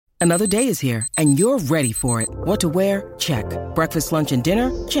Another day is here, and you're ready for it. What to wear? Check. Breakfast, lunch, and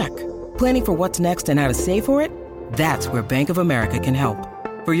dinner? Check. Planning for what's next and how to save for it? That's where Bank of America can help.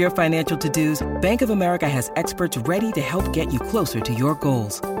 For your financial to-dos, Bank of America has experts ready to help get you closer to your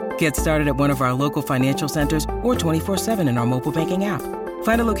goals. Get started at one of our local financial centers or 24/7 in our mobile banking app.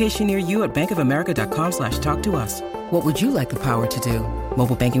 Find a location near you at bankofamerica.com/talktous. What would you like the power to do?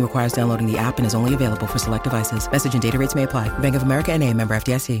 Mobile banking requires downloading the app and is only available for select devices. Message and data rates may apply. Bank of America N.A., member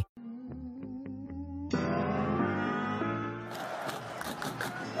FDIC.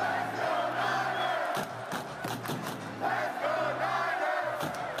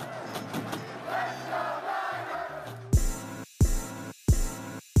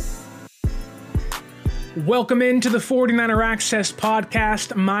 Welcome into the 49er Access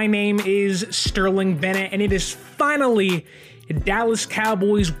podcast. My name is Sterling Bennett, and it is finally Dallas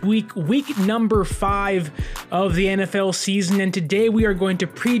Cowboys week number 5 of the NFL season. And today we are going to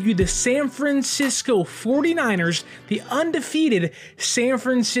preview the San Francisco 49ers, the undefeated San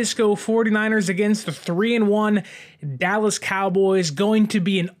Francisco 49ers against the 3-1 Dallas Cowboys. Going to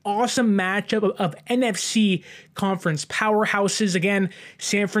be an awesome matchup of NFC conference powerhouses. Again,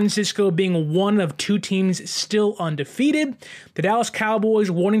 San Francisco being one of 2 teams still undefeated. The Dallas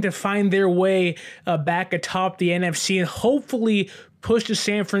Cowboys wanting to find their way back atop the NFC and hopefully push the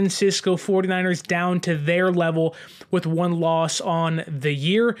San Francisco 49ers down to their level with 1 loss on the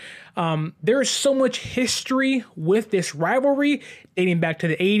year. There is so much history with this rivalry dating back to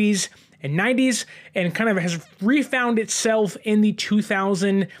the 80s and 90s, and kind of has refound itself in the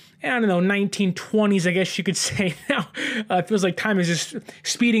 1920s, I guess you could say now. It feels like time is just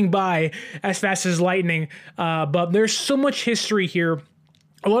speeding by as fast as lightning, but there's so much history here.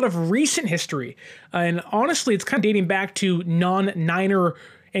 A lot of recent history, and honestly, it's kind of dating back to non-Niner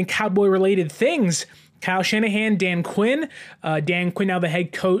and Cowboy-related things. Kyle Shanahan, Dan Quinn now the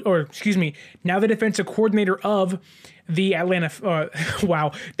head coach, now the defensive coordinator of the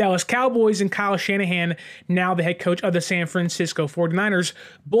Dallas Cowboys, and Kyle Shanahan, now the head coach of the San Francisco 49ers.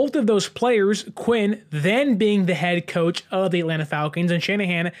 Both of those players, Quinn then being the head coach of the Atlanta Falcons, and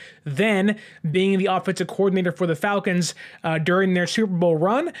Shanahan then being the offensive coordinator for the Falcons during their Super Bowl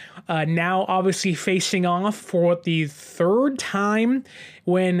run. Now obviously facing off for the 3rd time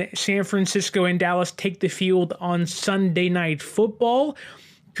when San Francisco and Dallas take the field on Sunday Night Football.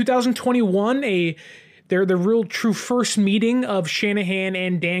 2021, they're the real true first meeting of Shanahan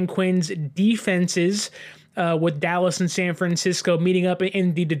and Dan Quinn's defenses, with Dallas and San Francisco meeting up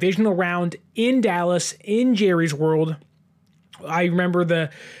in the divisional round in Dallas, in Jerry's World. I remember the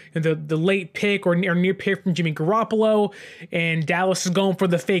late pick or near pick from Jimmy Garoppolo, and Dallas is going for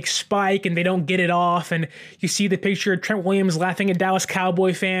the fake spike, and they don't get it off, and you see the picture of Trent Williams laughing at Dallas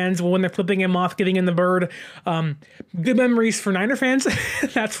Cowboy fans when they're flipping him off, giving him the bird. Good memories for Niner fans,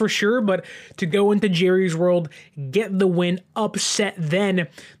 that's for sure, but to go into Jerry's World, get the win, upset then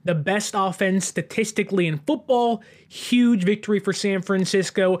the best offense statistically in football, huge victory for San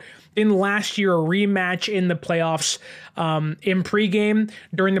Francisco. In last year, a rematch in the playoffs in pregame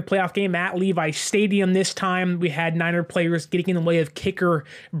during the playoff game at Levi Stadium. This time, we had Niner players getting in the way of kicker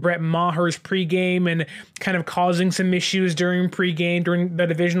Brett Maher's pregame and kind of causing some issues during pregame, during the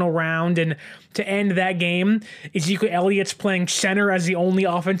divisional round. And to end that game, Ezekiel Elliott's playing center as the only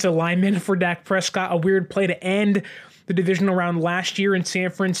offensive lineman for Dak Prescott. A weird play to end the divisional round last year, in San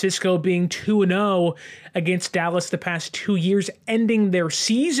Francisco being 2-0 against Dallas the past 2 years, ending their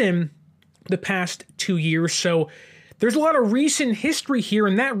season the past 2 years. So there's a lot of recent history here,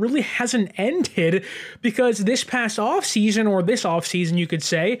 and that really hasn't ended, because this past offseason, or this offseason you could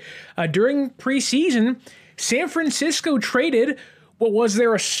say, during preseason, San Francisco traded what was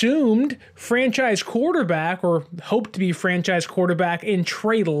their assumed franchise quarterback, or hoped to be franchise quarterback, in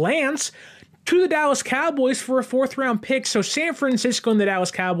Trey Lance, to the Dallas Cowboys for a 4th-round pick. So San Francisco and the Dallas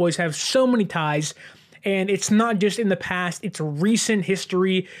Cowboys have so many ties, and it's not just in the past, it's recent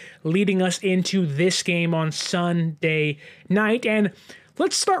history leading us into this game on Sunday night. And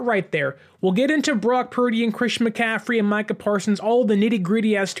let's start right there. We'll get into Brock Purdy and Christian McCaffrey and Micah Parsons, all the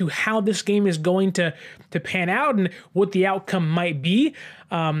nitty-gritty as to how this game is going to pan out and what the outcome might be.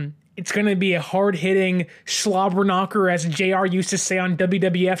 It's going to be a hard-hitting slobber knocker, as JR used to say on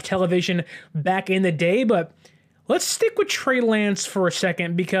WWF television back in the day. But let's stick with Trey Lance for a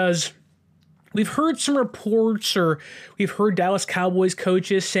second, because we've heard some reports, or we've heard Dallas Cowboys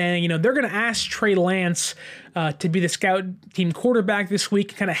coaches saying, they're going to ask Trey Lance to be the scout team quarterback this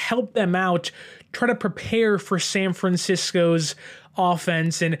week, kind of help them out, try to prepare for San Francisco's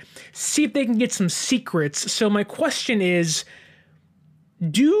offense and see if they can get some secrets. So my question is,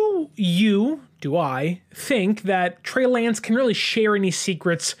 do you do I think that Trey Lance can really share any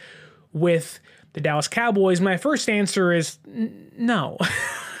secrets with the Dallas Cowboys? My first answer is no.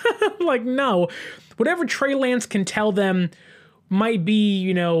 No. Whatever Trey Lance can tell them might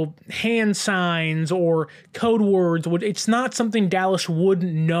be, hand signs or code words. It's not something Dallas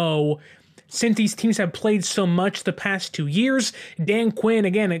wouldn't know since these teams have played so much the past 2 years. Dan Quinn,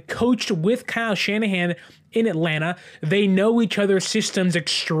 again, coached with Kyle Shanahan in Atlanta. They know each other's systems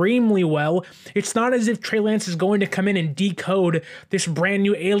extremely well. It's not as if Trey Lance is going to come in and decode this brand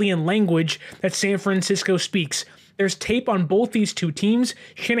new alien language that San Francisco speaks. There's tape on both these two teams.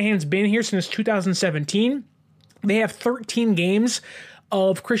 Shanahan's been here since 2017. They have 13 games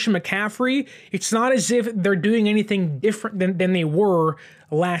of Christian McCaffrey. It's not as if they're doing anything different than they were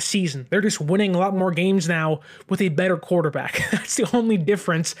last season. They're just winning a lot more games now with a better quarterback. That's the only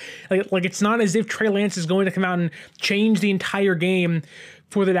difference. Like it's not as if Trey Lance is going to come out and change the entire game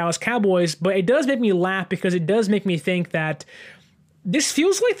for the Dallas Cowboys, but it does make me laugh because it does make me think that this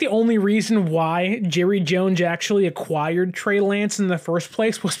feels like the only reason why Jerry Jones actually acquired Trey Lance in the first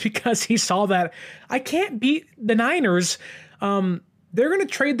place was because he saw that I can't beat the Niners. They're going to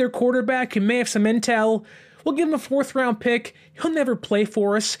trade their quarterback who may have some intel. We'll give him a 4th-round pick. He'll never play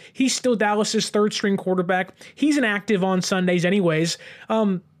for us. He's still Dallas's 3rd-string quarterback. He's inactive on Sundays anyways.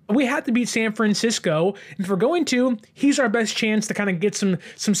 We have to beat San Francisco, and if we're going to, he's our best chance to kind of get some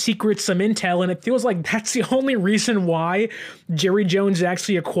secrets, some intel, and it feels like that's the only reason why Jerry Jones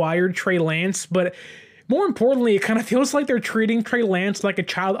actually acquired Trey Lance. But more importantly, it kind of feels like they're treating Trey Lance like a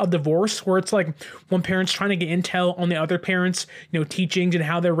child of divorce, where it's like one parent's trying to get intel on the other parents', teachings and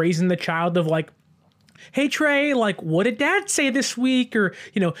how they're raising the child of like, hey, Trey, like, what did dad say this week? Or,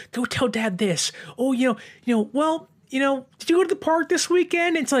 go tell dad this. Oh, well, did you go to the park this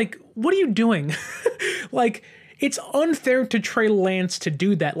weekend? It's like, what are you doing? Like, it's unfair to Trey Lance to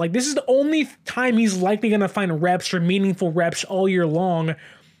do that. Like, this is the only time he's likely going to find reps or meaningful reps all year long,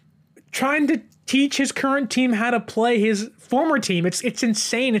 trying to teach his current team how to play his former team. It's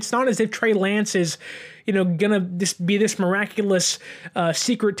insane. It's not as if Trey Lance is, gonna be this miraculous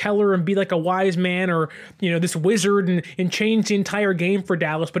secret teller and be like a wise man or, this wizard and change the entire game for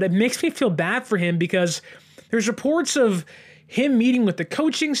Dallas. But it makes me feel bad for him because there's reports of him meeting with the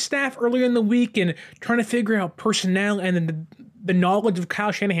coaching staff earlier in the week and trying to figure out personnel and the knowledge of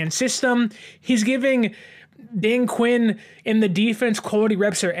Kyle Shanahan's system. He's giving Dan Quinn and the defense quality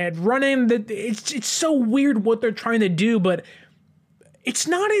reps at running. It's so weird what they're trying to do, but it's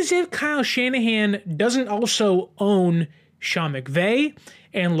not as if Kyle Shanahan doesn't also own Sean McVay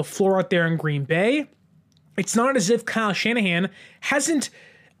and LaFleur out there in Green Bay. It's not as if Kyle Shanahan hasn't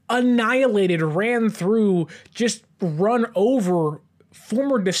annihilated, ran through, just run over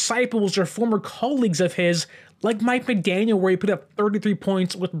former disciples or former colleagues of his, like Mike McDaniel, where he put up 33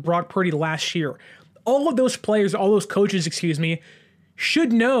 points with Brock Purdy last year. All of those players, all those coaches,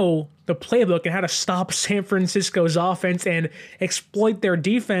 should know the playbook and how to stop San Francisco's offense and exploit their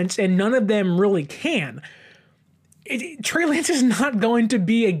defense, and none of them really can. Trey Lance is not going to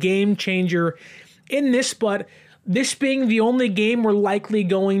be a game changer in this, but this being the only game we're likely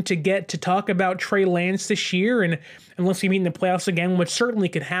going to get to talk about Trey Lance this year, and unless we meet in the playoffs again, which certainly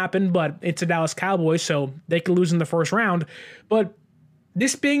could happen, but it's the Dallas Cowboys, so they could lose in the first round. But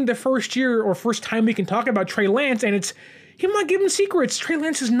this being the first year or first time we can talk about Trey Lance, and he's not giving secrets. Trey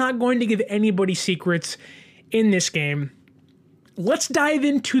Lance is not going to give anybody secrets in this game. Let's dive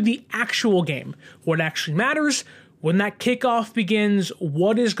into the actual game. What actually matters, when that kickoff begins,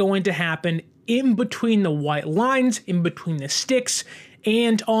 what is going to happen in between the white lines, in between the sticks,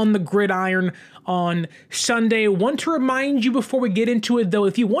 and on the gridiron on Sunday. Want to remind you before we get into it, though,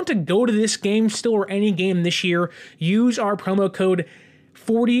 if you want to go to this game still or any game this year, use our promo code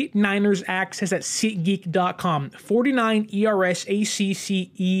 49ers Access at SeatGeek.com. 49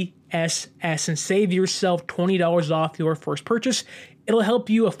 ERSACCESS and save yourself $20 off your first purchase. It'll help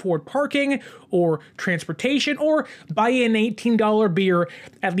you afford parking or transportation or buy an $18 beer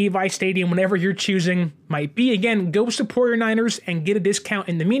at Levi Stadium, whenever your choosing might be. Again, go support your Niners and get a discount.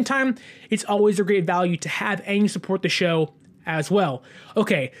 In the meantime, it's always a great value to have, and you support the show as well.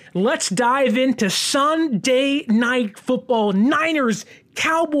 Okay, let's dive into Sunday Night Football. Niners,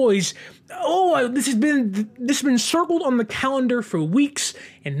 Cowboys. Oh, this has been circled on the calendar for weeks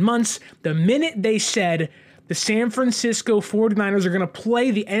and months. The minute they said the San Francisco 49ers are going to play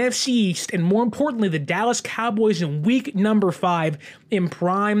the NFC East, and more importantly, the Dallas Cowboys in week number 5 in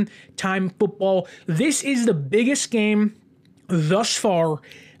prime time football. This is the biggest game thus far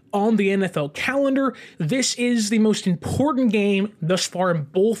on the NFL calendar. This is the most important game thus far in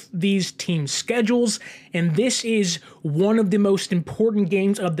both these teams' schedules, and this is one of the most important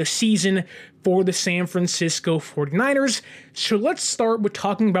games of the season for the San Francisco 49ers. So let's start with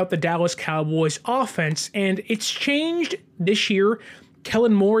talking about the Dallas Cowboys offense, and it's changed this year.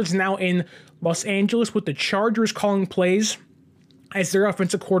 Kellen Moore is now in Los Angeles with the Chargers calling plays as their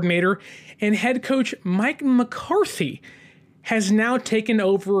offensive coordinator, and head coach Mike McCarthy has now taken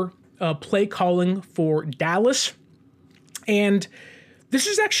over play calling for Dallas. And this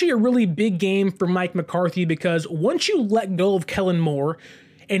is actually a really big game for Mike McCarthy because once you let go of Kellen Moore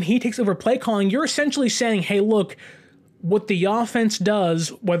and he takes over play calling, you're essentially saying, hey, look, what the offense does,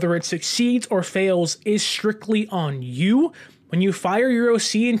 whether it succeeds or fails, is strictly on you. When you fire your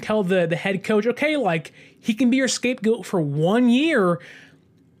OC and tell the head coach, okay, like, he can be your scapegoat for 1 year,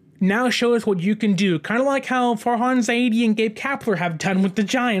 now show us what you can do. Kind of like how Farhan Zaidi and Gabe Kapler have done with the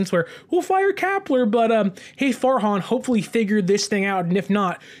Giants, where we'll fire Kapler, but hey, Farhan, hopefully figure this thing out, and if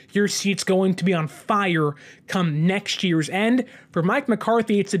not, your seat's going to be on fire come next year's end. For Mike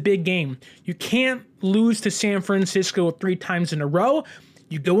McCarthy, it's a big game. You can't lose to San Francisco 3 times in a row.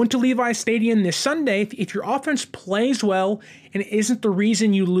 You go into Levi's Stadium this Sunday. If your offense plays well and isn't the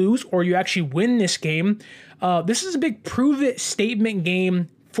reason you lose or you actually win this game, this is a big prove-it statement game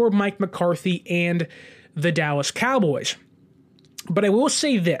for Mike McCarthy and the Dallas Cowboys. But I will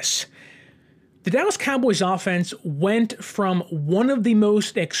say this. The Dallas Cowboys offense went from one of the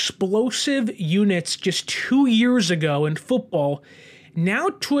most explosive units just 2 years ago in football now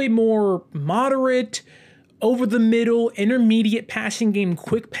to a more moderate, over-the-middle, intermediate passing game,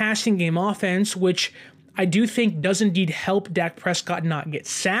 quick passing game offense, which I do think does indeed help Dak Prescott not get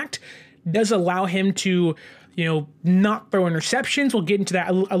sacked, does allow him to not throw interceptions. We'll get into that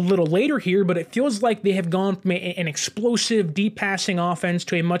a little later here, but it feels like they have gone from an explosive, deep passing offense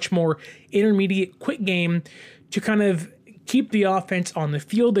to a much more intermediate, quick game to kind of keep the offense on the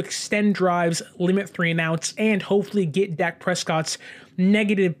field, extend drives, limit 3 and outs, and hopefully get Dak Prescott's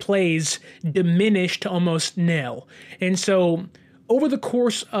negative plays diminished to almost nil. And so over the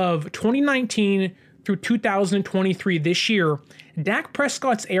course of 2019 through 2023 this year, Dak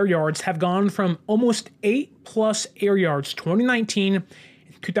Prescott's air yards have gone from almost 8+ air yards 2019,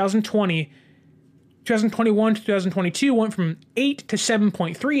 2020, 2021, 2022 went from 8 to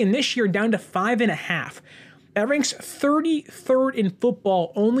 7.3, and this year down to 5.5. That ranks 33rd in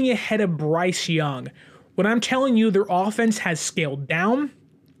football, only ahead of Bryce Young. When I'm telling you their offense has scaled down,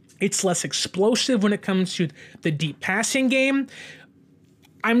 it's less explosive when it comes to the deep passing game.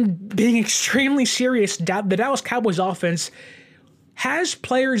 I'm being extremely serious. The Dallas Cowboys offense has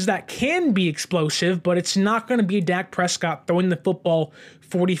players that can be explosive, but it's not going to be Dak Prescott throwing the football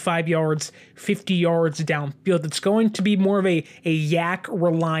 45 yards, 50 yards downfield. It's going to be more of a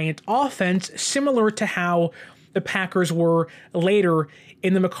yak-reliant offense, similar to how the Packers were later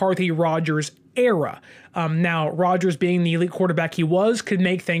in the McCarthy-Rodgers era. Now, Rodgers being the elite quarterback he was could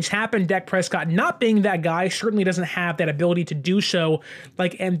make things happen. Dak Prescott not being that guy certainly doesn't have that ability to do so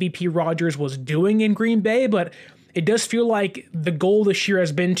like MVP Rodgers was doing in Green Bay, but it does feel like the goal this year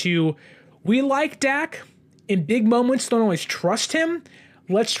has been we like Dak. In big moments, don't always trust him.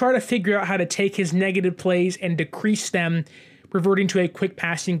 Let's try to figure out how to take his negative plays and decrease them, reverting to a quick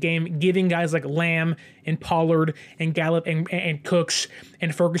passing game, giving guys like Lamb and Pollard and Gallup and Cooks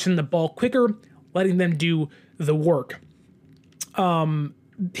and Ferguson the ball quicker, letting them do the work.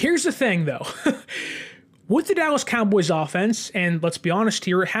 Here's the thing, though. With the Dallas Cowboys offense, and let's be honest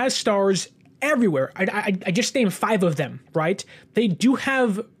here, it has stars everywhere. I just named 5 of them, right? They do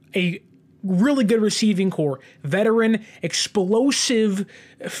have a really good receiving core, veteran, explosive,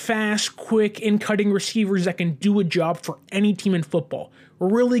 fast, quick, in-cutting receivers that can do a job for any team in football.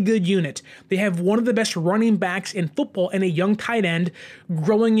 Really good unit. They have one of the best running backs in football and a young tight end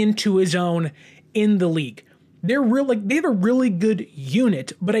growing into his own in the league. They have a really good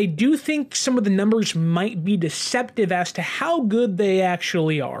unit, but I do think some of the numbers might be deceptive as to how good they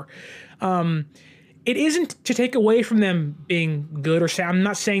actually are. It isn't to take away from them being good, or I'm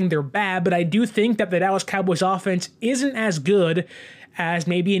not saying they're bad, but I do think that the Dallas Cowboys offense isn't as good as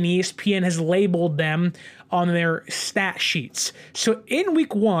maybe an ESPN has labeled them on their stat sheets. So in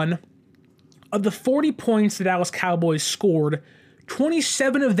week 1, of the 40 points the Dallas Cowboys scored,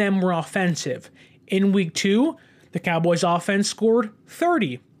 27 of them were offensive. In week 2, the Cowboys offense scored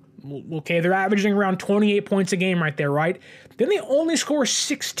 30. Okay, they're averaging around 28 points a game right there, right? Then they only score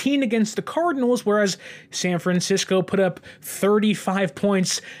 16 against the Cardinals, whereas San Francisco put up 35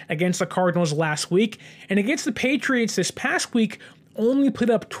 points against the Cardinals last week. And against the Patriots this past week, only put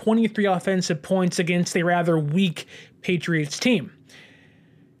up 23 offensive points against a rather weak Patriots team.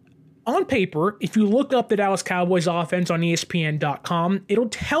 On paper, if you look up the Dallas Cowboys offense on ESPN.com, it'll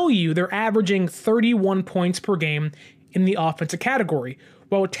tell you they're averaging 31 points per game in the offensive category.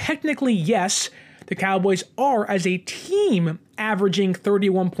 Well, technically, yes, the Cowboys are, as a team, averaging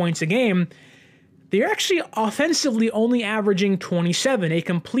 31 points a game. They're actually offensively only averaging 27, a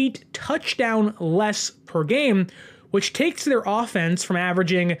complete touchdown less per game, which takes their offense from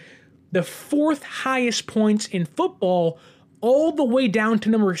averaging the fourth highest points in football all the way down to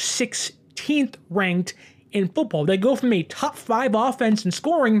number 16th ranked in football. They go from a top 5 offense in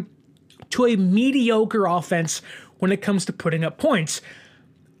scoring to a mediocre offense when it comes to putting up points.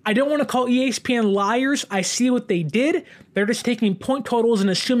 I don't want to call ESPN liars. I see what they did. They're just taking point totals and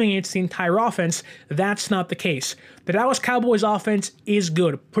assuming it's the entire offense. That's not the case. The Dallas Cowboys offense is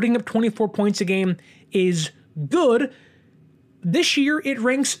good. Putting up 24 points a game is good. This year, it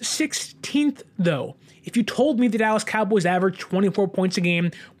ranks 16th, though. If you told me the Dallas Cowboys average 24 points a game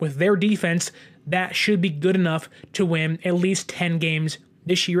with their defense, that should be good enough to win at least 10 games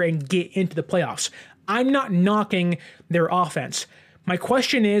this year and get into the playoffs. I'm not knocking their offense. My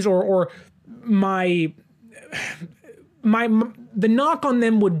question is, the knock on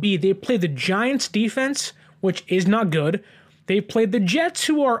them would be they play the Giants defense, which is not good. They played the Jets,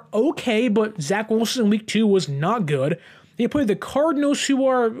 who are okay, but Zach Wilson in week 2 was not good. They play the Cardinals, who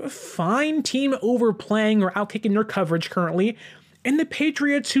are a fine team overplaying or outkicking their coverage currently, and the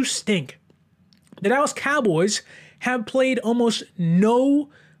Patriots, who stink. The Dallas Cowboys have played almost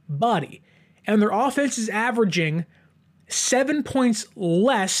nobody, and their offense is averaging 7 points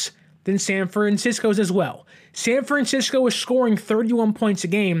less than San Francisco's as well. San Francisco is scoring 31 points a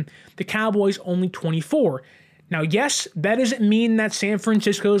game, the Cowboys only 24. Now, yes, that doesn't mean that San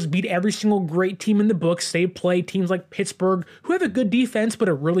Francisco's beat every single great team in the books. They play teams like Pittsburgh, who have a good defense but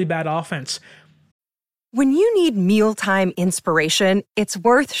a really bad offense. When you need mealtime inspiration, it's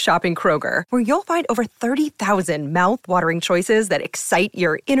worth shopping Kroger, where you'll find over 30,000 mouth-watering choices that excite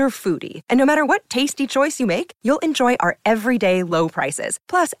your inner foodie. And no matter what tasty choice you make, you'll enjoy our everyday low prices,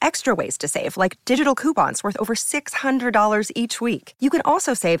 plus extra ways to save, like digital coupons worth over $600 each week. You can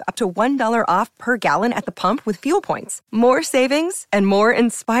also save up to $1 off per gallon at the pump with fuel points. More savings and more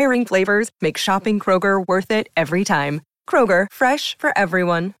inspiring flavors make shopping Kroger worth it every time. Kroger, fresh for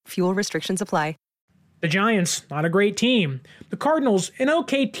everyone. Fuel restrictions apply. The Giants, not a great team. The Cardinals, an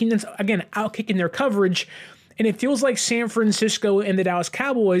okay team that's, again, outkicking their coverage. And it feels like San Francisco and the Dallas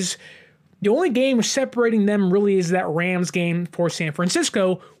Cowboys, the only game separating them really is that Rams game for San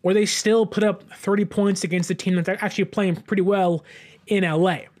Francisco, where they still put up 30 points against a team that's actually playing pretty well in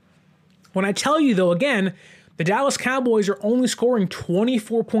LA. When I tell you, though, again, the Dallas Cowboys are only scoring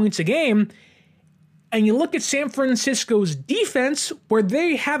 24 points a game, and you look at San Francisco's defense, where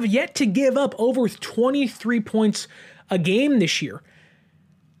they have yet to give up over 23 points a game this year.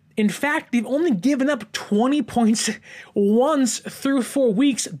 In fact, they've only given up 20 points once through 4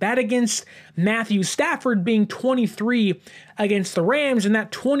 weeks, that against Matthew Stafford being 23 against the Rams, and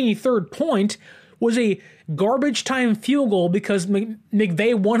that 23rd point was a garbage time field goal because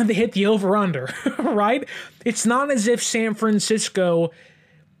McVay wanted to hit the over-under, right? It's not as if San Francisco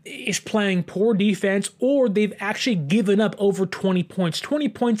is playing poor defense or they've actually given up over 20 points. 20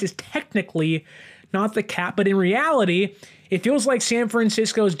 points is technically not the cap, but in reality, it feels like San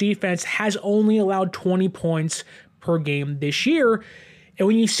Francisco's defense has only allowed 20 points per game this year. And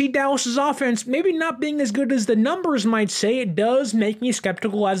when you see Dallas's offense maybe not being as good as the numbers might say, it does make me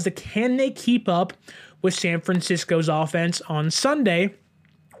skeptical as to can they keep up with San Francisco's offense on Sunday,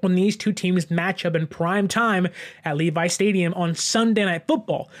 when these two teams match up in prime time at Levi Stadium on Sunday Night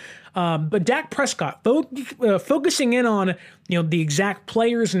Football. But Dak Prescott, focusing in on the exact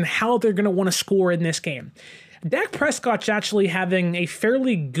players and how they're going to want to score in this game. Dak Prescott's actually having a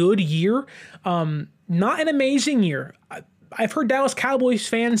fairly good year, not an amazing year. I've heard Dallas Cowboys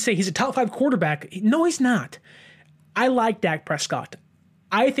fans say he's a top 5 quarterback. No, he's not. I like Dak Prescott.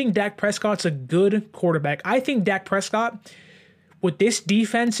 I think Dak Prescott's a good quarterback. I think Dak Prescott, with this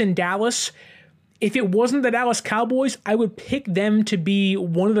defense in Dallas, if it wasn't the Dallas Cowboys, I would pick them to be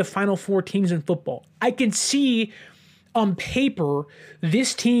one of the Final Four teams in football. I can see on paper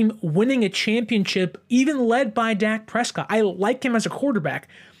this team winning a championship, even led by Dak Prescott. I like him as a quarterback,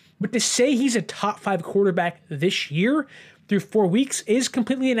 but to say he's a top 5 quarterback this year through 4 weeks is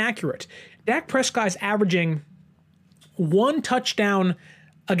completely inaccurate. Dak Prescott is averaging 1 touchdown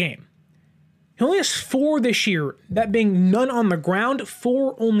a game. He only has 4 this year, that being none on the ground,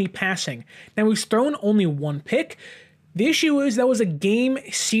 4 only passing. Now, he's thrown only 1 pick. The issue is that was a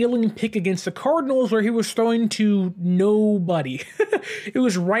game-sealing pick against the Cardinals where he was throwing to nobody. It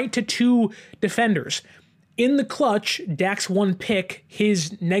was right to 2 defenders. In the clutch, Dak's one pick,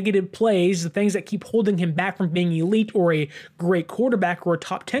 his negative plays, the things that keep holding him back from being elite or a great quarterback or a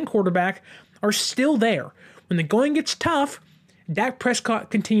top 10 quarterback are still there. When the going gets tough, Dak Prescott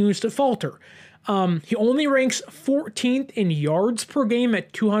continues to falter. He only ranks 14th in yards per game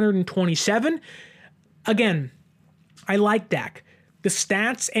at 227. Again, I like Dak. The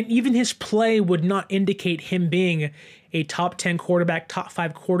stats and even his play would not indicate him being a top 10 quarterback, top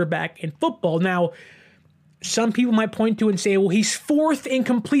 5 quarterback in football. Now, some people might point to and say, well, he's 4th in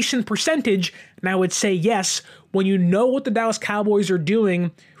completion percentage. And I would say yes, when you know what the Dallas Cowboys are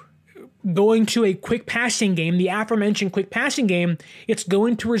doing, going to a quick passing game, the aforementioned quick passing game, it's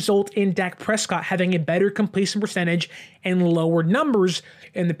going to result in Dak Prescott having a better completion percentage and lower numbers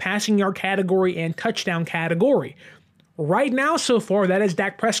in the passing yard category and touchdown category. Right now, so far, that is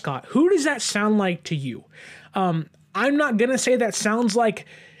Dak Prescott. Who does that sound like to you? I'm not going to say that sounds like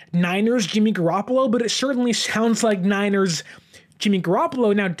Niners Jimmy Garoppolo, but it certainly sounds like Niners Jimmy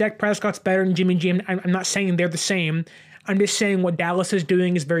Garoppolo. Now, Dak Prescott's better than Jimmy G. I'm not saying they're the same. I'm just saying what Dallas is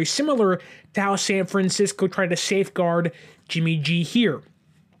doing is very similar to how San Francisco tried to safeguard Jimmy G here.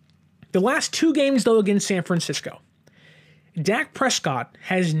 The last 2 games, though, against San Francisco, Dak Prescott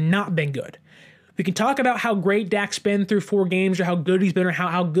has not been good. We can talk about how great Dak's been through 4 games or how good he's been or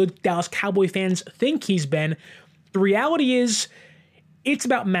how good Dallas Cowboy fans think he's been. The reality is it's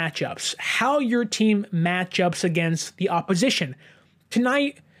about matchups, how your team matchups against the opposition.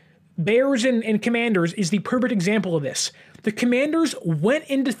 Tonight, Bears and Commanders is the perfect example of this. The Commanders went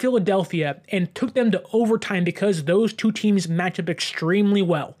into Philadelphia and took them to overtime because those 2 teams match up extremely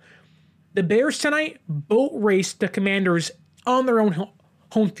well. The Bears tonight boat raced the Commanders on their own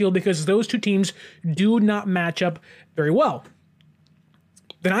home field because those 2 teams do not match up very well.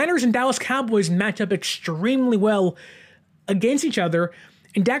 The Niners and Dallas Cowboys match up extremely well against each other,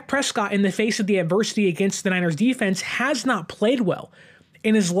 and Dak Prescott, in the face of the adversity against the Niners defense, has not played well.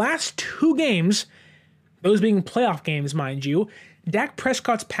 In his last 2 games, those being playoff games, mind you, Dak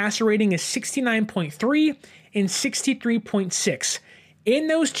Prescott's passer rating is 69.3 and 63.6. In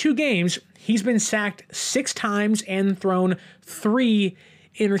those 2 games, he's been sacked 6 times and thrown 3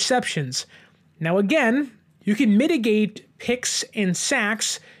 interceptions. Now again, you can mitigate picks and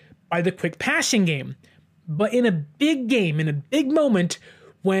sacks by the quick passing game. But in a big game, in a big moment,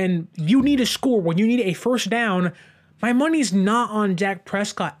 when you need a score, when you need a first down, my money's not on Dak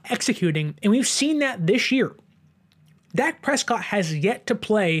Prescott executing, and we've seen that this year. Dak Prescott has yet to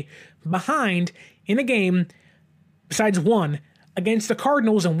play behind in a game, besides one, against the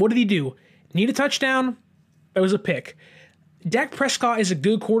Cardinals, and what did he do? Need a touchdown? That was a pick. Dak Prescott is a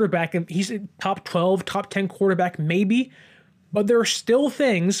good quarterback, and he's a top 12, top 10 quarterback maybe, but there are still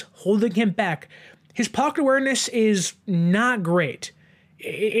things holding him back. His pocket awareness is not great.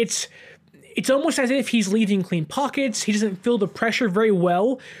 It's almost as if he's leaving clean pockets. He doesn't feel the pressure very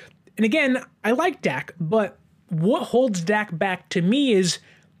well. And again, I like Dak, but what holds Dak back to me is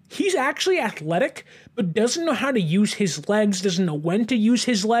he's actually athletic, but doesn't know how to use his legs, doesn't know when to use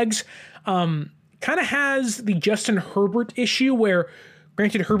his legs. Kind of has the Justin Herbert issue where,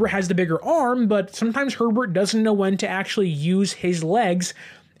 granted, Herbert has the bigger arm, but sometimes Herbert doesn't know when to actually use his legs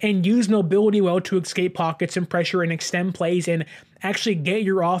and use mobility well to escape pockets and pressure and extend plays and actually get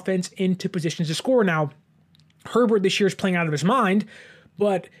your offense into positions to score. Now, Herbert this year is playing out of his mind,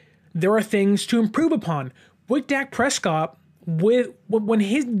 but there are things to improve upon. With Dak Prescott, Dak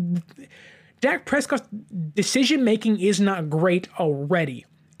Prescott's decision-making is not great already.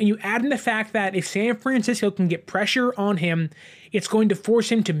 And you add in the fact that if San Francisco can get pressure on him, it's going to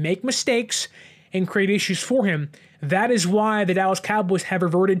force him to make mistakes and create issues for him. That is why the Dallas Cowboys have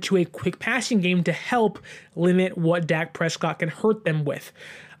reverted to a quick passing game to help limit what Dak Prescott can hurt them with.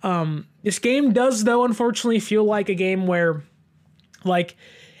 This game does, though, unfortunately feel like a game where, like,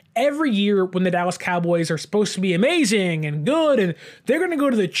 every year when the Dallas Cowboys are supposed to be amazing and good and they're going to go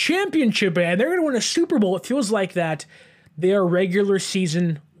to the championship and they're going to win a Super Bowl, it feels like that they are regular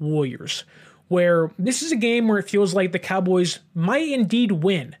season warriors, where this is a game where it feels like the Cowboys might indeed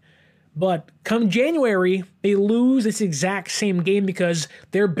win. But come January, they lose this exact same game because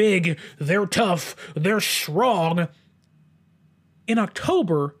they're big, they're tough, they're strong in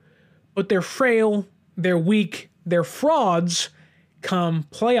October, but they're frail, they're weak, they're frauds come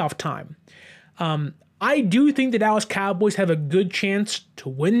playoff time. I do think the Dallas Cowboys have a good chance to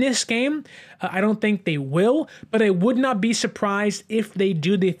win this game. I don't think they will, but I would not be surprised if they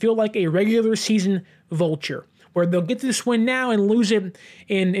do. They feel like a regular season vulture, where they'll get this win now and lose it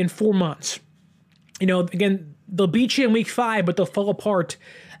in 4 months. You know, again, they'll beat you in week 5, but they'll fall apart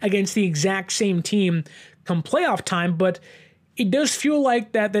against the exact same team come playoff time. But it does feel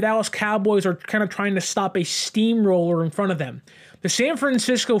like that the Dallas Cowboys are kind of trying to stop a steamroller in front of them. The San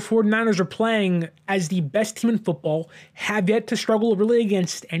Francisco 49ers are playing as the best team in football, have yet to struggle really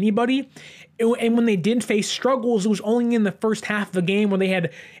against anybody. And when they did face struggles, it was only in the first half of the game where they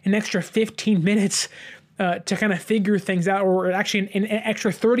had an extra 15 minutes to kind of figure things out, or actually an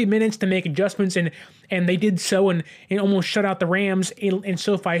extra 30 minutes to make adjustments, and they did so and almost shut out the Rams in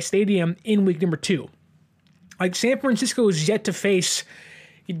SoFi Stadium in week number 2. Like, San Francisco is yet to face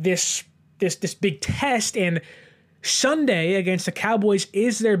this big test, and Sunday against the Cowboys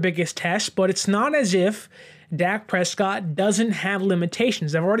is their biggest test, but it's not as if Dak Prescott doesn't have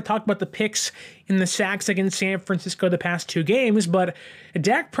limitations. I've already talked about the picks in the sacks against San Francisco the past 2 games, but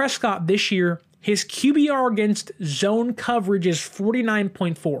Dak Prescott this year, his QBR against zone coverage is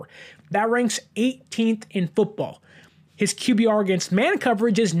 49.4. That ranks 18th in football. His QBR against man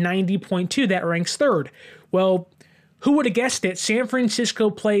coverage is 90.2. That ranks 3rd. Well, who would have guessed it? San Francisco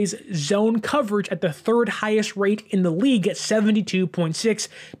plays zone coverage at the 3rd highest rate in the league at 72.6,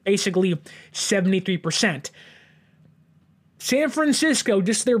 basically 73%. San Francisco,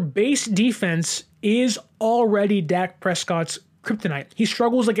 just their base defense, is already Dak Prescott's kryptonite. He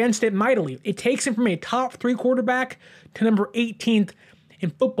struggles against it mightily. It takes him from a top 3 quarterback to number 18th in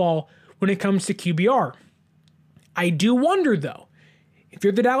football when it comes to QBR. I do wonder, though, if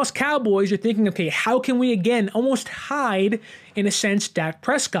you're the Dallas Cowboys, you're thinking, okay, how can we again almost hide, in a sense, Dak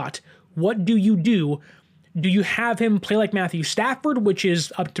Prescott? What do you do? Do you have him play like Matthew Stafford, which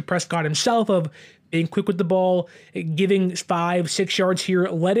is up to Prescott himself, of being quick with the ball, giving 5-6 yards here,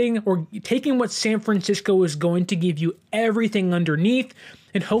 or taking what San Francisco is going to give you everything underneath,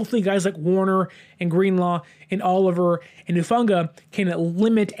 and hopefully guys like Warner and Greenlaw and Oliver and Ufunga can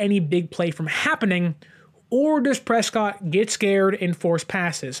limit any big play from happening? Or does Prescott get scared and force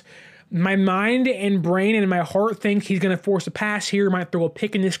passes? My mind and brain and my heart think he's going to force a pass here, might throw a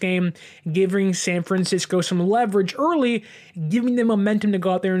pick in this game, giving San Francisco some leverage early, giving them momentum to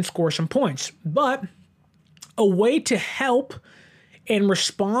go out there and score some points. But a way to help and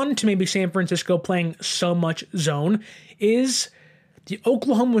respond to maybe San Francisco playing so much zone is the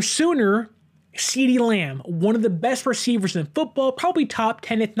Oklahoma Sooner CeeDee Lamb, one of the best receivers in football, probably top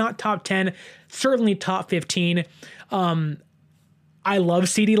 10, if not top 10, certainly top 15. I love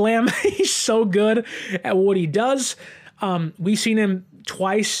CeeDee Lamb. He's so good at what he does. We've seen him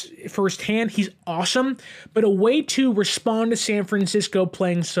twice firsthand. He's awesome. But a way to respond to San Francisco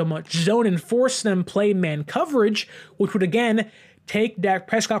playing so much zone and force them play man coverage, which would again take Dak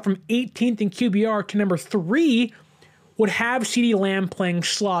Prescott from 18th in QBR to number 3, would have CeeDee Lamb playing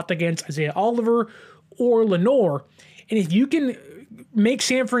slot against Isaiah Oliver or Lenore. And if you can make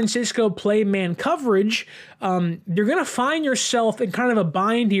San Francisco play man coverage, you're going to find yourself in kind of a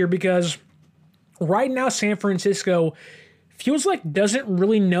bind here, because right now San Francisco feels like doesn't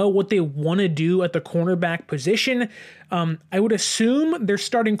really know what they want to do at the cornerback position. I would assume their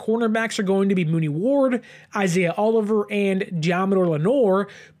starting cornerbacks are going to be Mooney Ward, Isaiah Oliver, and Diamador Lenore.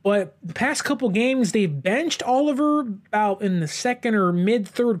 But the past couple games, they've benched Oliver about in the second or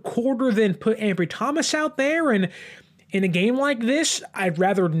mid-third quarter, then put Ambry Thomas out there. And in a game like this, I'd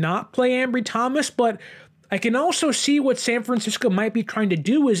rather not play Ambry Thomas, but I can also see what San Francisco might be trying to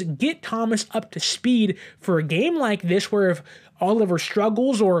do is get Thomas up to speed for a game like this, where if Oliver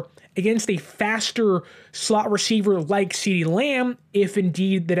struggles, or against a faster slot receiver like CeeDee Lamb, if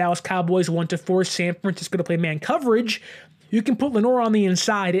indeed the Dallas Cowboys want to force San Francisco to play man coverage, you can put Lenore on the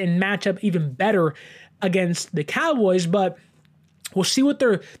inside and match up even better against the Cowboys. But we'll see what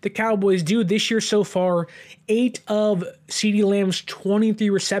the Cowboys do this year so far. 8 of CeeDee Lamb's 23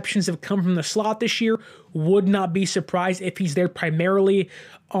 receptions have come from the slot this year. Would not be surprised if he's there primarily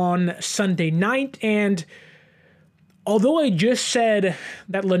on Sunday night. And although I just said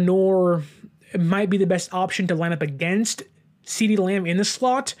that Lenore might be the best option to line up against CeeDee Lamb in the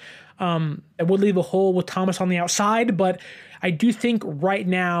slot, it would leave a hole with Thomas on the outside. But I do think right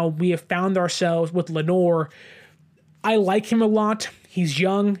now we have found ourselves with Lenore. I like him a lot. He's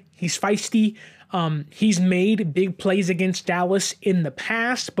young. He's feisty. He's made big plays against Dallas in the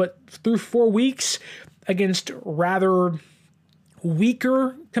past, but through 4 weeks against rather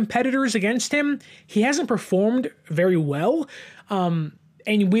weaker competitors against him, he hasn't performed very well. And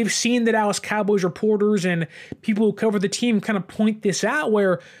we've seen the Dallas Cowboys reporters and people who cover the team kind of point this out,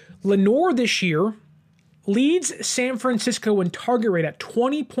 where Lenore this year leads San Francisco in target rate at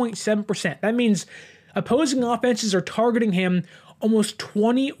 20.7%. That means opposing offenses are targeting him almost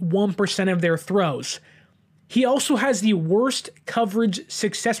 21% of their throws. He also has the worst coverage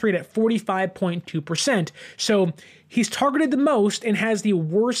success rate at 45.2%. So he's targeted the most and has the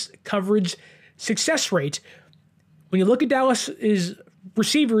worst coverage success rate. When you look at Dallas's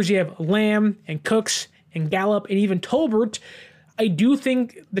receivers, you have Lamb and Cooks and Gallup and even Tolbert. I do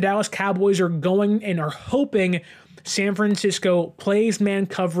think the Dallas Cowboys are going and are hoping San Francisco plays man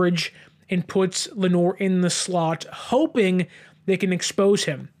coverage and puts Lenoir in the slot, hoping they can expose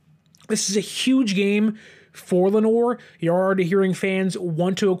him. This is a huge game for Lenoir. You're already hearing fans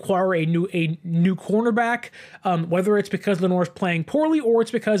want to acquire a new cornerback, whether it's because Lenoir's playing poorly or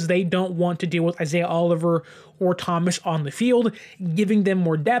it's because they don't want to deal with Isaiah Oliver or Thomas on the field, giving them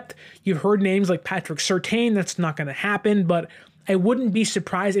more depth. You've heard names like Patrick Surtain. That's not going to happen, but I wouldn't be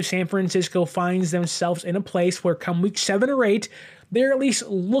surprised if San Francisco finds themselves in a place where come week 7 or 8, they're at least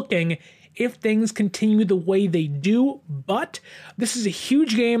looking if things continue the way they do. But this is a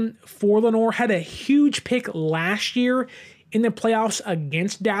huge game for Lenoir. Had a huge pick last year in the playoffs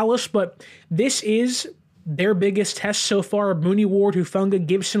against Dallas, but this is their biggest test so far. Mooney, Ward, Hufanga,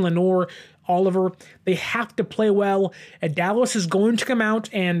 Gibson, Lenoir, Oliver, they have to play well. And Dallas is going to come out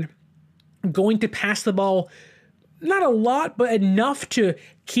and going to pass the ball, not a lot, but enough to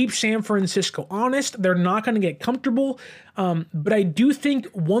keep San Francisco honest. They're not going to get comfortable. But I do think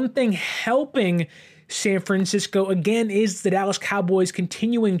one thing helping San Francisco, again, is the Dallas Cowboys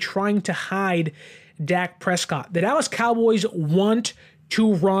continuing trying to hide Dak Prescott. The Dallas Cowboys want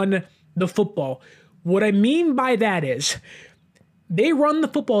to run the football. What I mean by that is they run the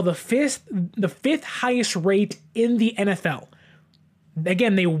football the fifth highest rate in the NFL.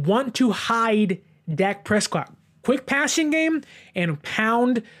 Again, they want to hide Dak Prescott. Quick passing game and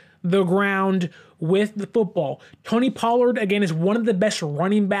pound the ground with the football. Tony Pollard, again, is one of the best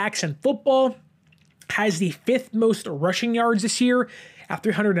running backs in football. Has the 5th most rushing yards this year at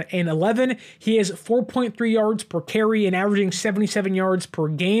 311. He has 4.3 yards per carry and averaging 77 yards per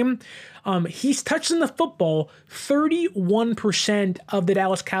game. He's touching the football 31% of the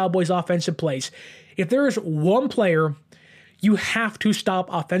Dallas Cowboys offensive plays. If there is one player you have to stop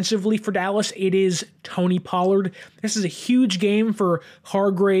offensively for Dallas, it is Tony Pollard. This is a huge game for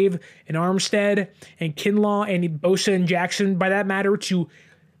Hargrave and Armstead and Kinlaw and Bosa and Jackson, by that matter, to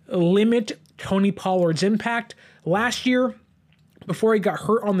limit Tony Pollard's impact. Last year, before he got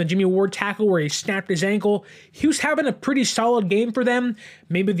hurt on the Jimmy Ward tackle where he snapped his ankle, he was having a pretty solid game for them.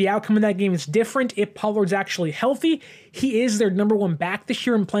 Maybe the outcome of that game is different if Pollard's actually healthy. He is their number 1 back this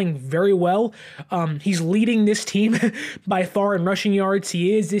year and playing very well. He's leading this team by far in rushing yards.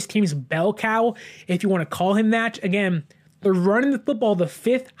 He is this team's bell cow, if you want to call him that. Again, they're running the football the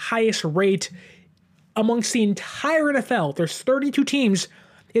 5th highest rate amongst the entire NFL. There's 32 teams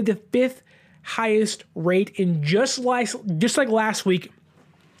at the 5th highest rate, in just like last week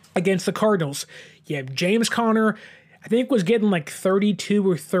against the Cardinals. You have James Conner, I think, was getting like 32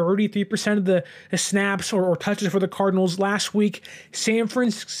 or 33% of the snaps or touches for the Cardinals last week.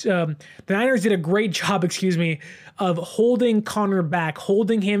 The Niners did a great job, of holding Conner back,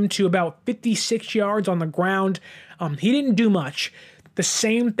 holding him to about 56 yards on the ground. He didn't do much. The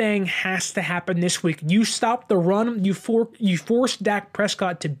same thing has to happen this week. You stop the run, you force Dak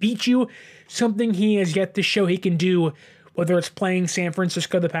Prescott to beat you, something he has yet to show he can do, whether it's playing San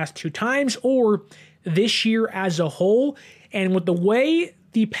Francisco the past 2 times or this year as a whole. And with the way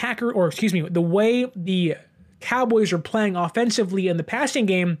the Cowboys are playing offensively in the passing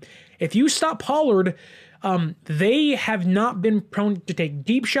game, if you stop Pollard, they have not been prone to take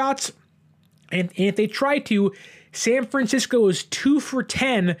deep shots. And if they try to, San Francisco is 2 for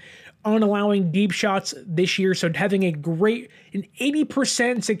 10 on allowing deep shots this year, so having an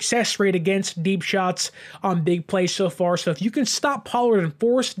 80% success rate against deep shots on big plays so far. So if you can stop Pollard and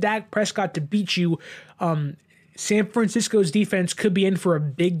force Dak Prescott to beat you, San Francisco's defense could be in for a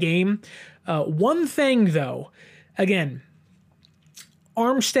big game. One thing, though, again,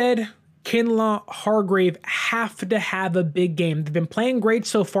 Armstead, Kinlaw, Hargrave have to have a big game. They've been playing great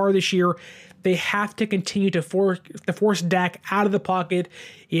so far this year. They have to continue to force Dak out of the pocket,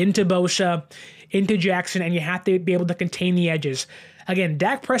 into Bosa, into Jackson, and you have to be able to contain the edges. Again,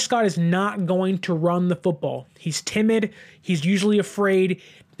 Dak Prescott is not going to run the football. He's timid. He's usually afraid,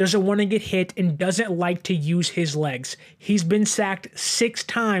 doesn't want to get hit, and doesn't like to use his legs. He's been sacked 6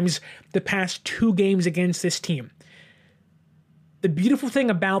 times the past 2 games against this team. The beautiful thing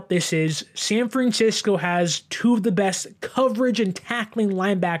about this is San Francisco has 2 of the best coverage and tackling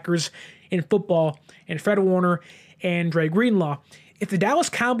linebackers in football, and Fred Warner and Dre Greenlaw. If the Dallas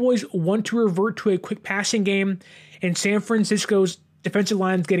Cowboys want to revert to a quick passing game and San Francisco's defensive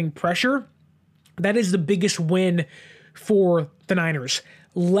line is getting pressure, that is the biggest win for the Niners.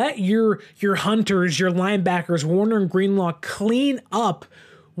 Let your hunters, your linebackers, Warner and Greenlaw, clean up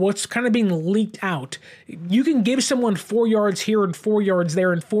what's kind of being leaked out. You can give someone 4 yards here and 4 yards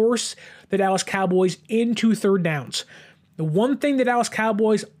there and force the Dallas Cowboys into third downs. The one thing the Dallas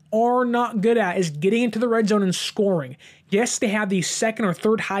Cowboys are not good at is getting into the red zone and scoring. Yes, they have the second or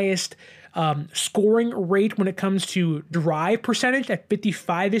third highest scoring rate when it comes to drive percentage at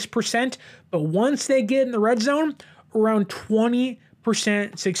 55%, but once they get in the red zone, around 20%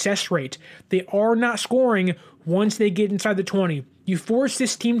 success rate. They are not scoring once they get inside the 20. You force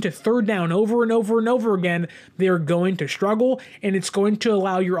this team to third down over and over and over again, they're going to struggle, and it's going to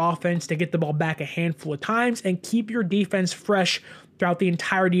allow your offense to get the ball back a handful of times and keep your defense fresh throughout the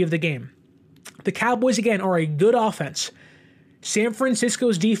entirety of the game. The Cowboys, again, are a good offense. San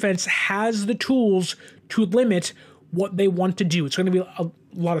Francisco's defense has the tools to limit what they want to do. It's going to be a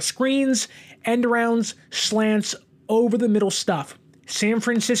lot of screens, end arounds, slants, over the middle stuff. San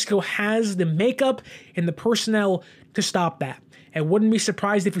Francisco has the makeup and the personnel to stop that. I wouldn't be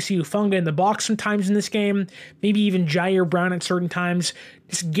surprised if we see Ufunga in the box sometimes in this game, maybe even Jair Brown at certain times.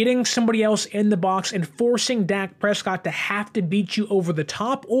 Just getting somebody else in the box and forcing Dak Prescott to have to beat you over the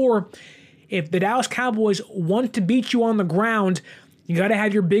top, or if the Dallas Cowboys want to beat you on the ground, you got to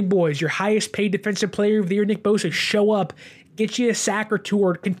have your big boys, your highest paid defensive player of the year, Nick Bosa, show up, get you a sack or two,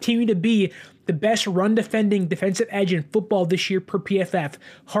 or continue to be the best run defending defensive edge in football this year per PFF.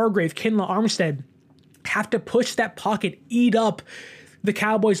 Hargrave, Kinlaw, Armstead have to push that pocket, eat up the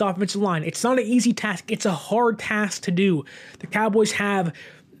Cowboys offensive line. It's not an easy task. It's a hard task to do. The Cowboys have,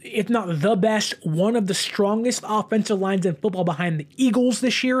 if not the best, one of the strongest offensive lines in football behind the Eagles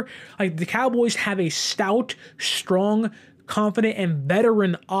this year. Like, the Cowboys have a stout, strong, confident, and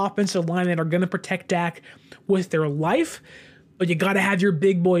veteran offensive line that are going to protect Dak with their life, but you got to have your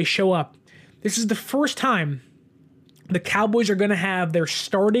big boys show up. This is the first time the Cowboys are going to have their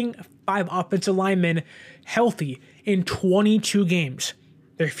starting 5 offensive linemen healthy in 22 games.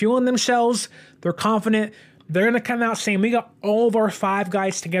 They're feeling themselves. They're confident. They're going to come out saying, we got all of our 5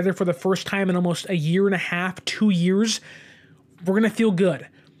 guys together for the first time in almost a year and a half, 2 years. We're going to feel good.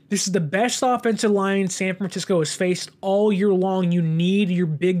 This is the best offensive line San Francisco has faced all year long. You need your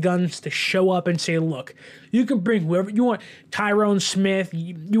big guns to show up and say, look, you can bring whoever you want. Tyrone Smith,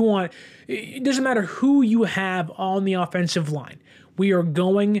 you want, it doesn't matter who you have on the offensive line. We are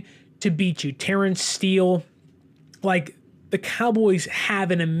going to beat you. Terrence Steele, like, the Cowboys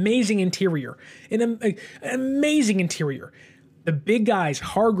have an amazing interior, an amazing interior. The big guys,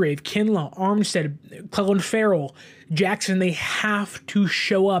 Hargrave, Kinlaw, Armstead, Clelin Ferrell, Jackson, they have to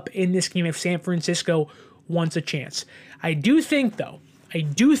show up in this game if San Francisco wants a chance. I do think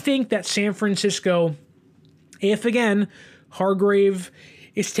that San Francisco, if again, Hargrave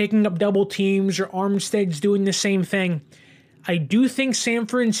is taking up double teams or Armstead's doing the same thing, I do think San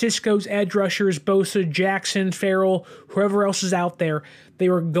Francisco's edge rushers, Bosa, Jackson, Ferrell, whoever else is out there, they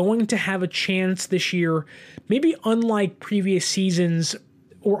are going to have a chance this year, maybe unlike previous seasons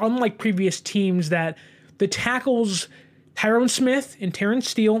or unlike previous teams, that the tackles, Tyrone Smith and Terrence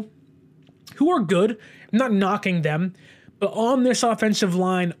Steele, who are good, I'm not knocking them, but on this offensive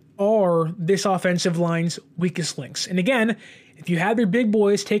line are this offensive line's weakest links. And again, if you have your big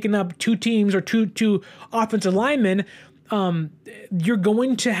boys taking up 2 teams or two offensive linemen, you're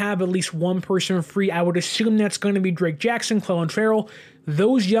going to have at least one person free. I would assume that's going to be Drake Jackson, Clelin Ferrell.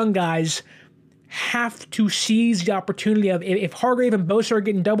 Those young guys have to seize the opportunity of, if Hargrave and Bosa are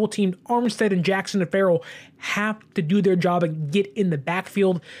getting double teamed, Armstead and Jackson and Ferrell have to do their job and get in the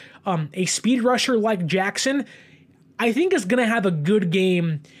backfield. A speed rusher like Jackson, I think, is going to have a good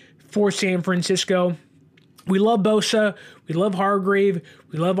game for San Francisco. We love Bosa, we love Hargrave,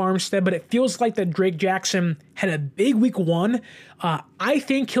 we love Armstead, but it feels like that Drake Jackson had a big week 1. I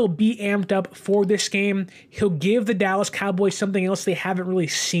think he'll be amped up for this game. He'll give the Dallas Cowboys something else they haven't really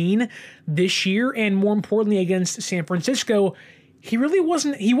seen this year, and more importantly, against San Francisco, he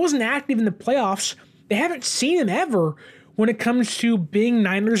wasn't active in the playoffs. They haven't seen him ever when it comes to being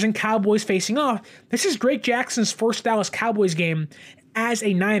Niners and Cowboys facing off. This is Drake Jackson's first Dallas Cowboys game as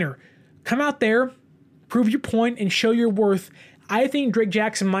a Niner. Come out there, prove your point, and show your worth. I think Drake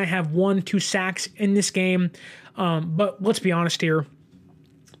Jackson might have 1-2 sacks in this game, but let's be honest here.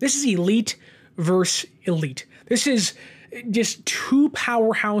 This is elite versus elite. This is just 2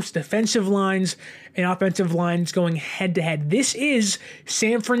 powerhouse defensive lines and offensive lines going head-to-head. This is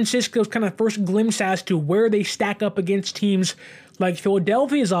San Francisco's kind of first glimpse as to where they stack up against teams like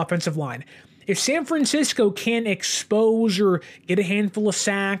Philadelphia's offensive line. If San Francisco can expose or get a handful of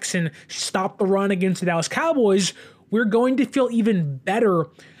sacks and stop the run against the Dallas Cowboys, we're going to feel even better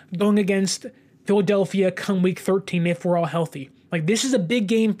going against Philadelphia come week 13 if we're all healthy. Like, this is a big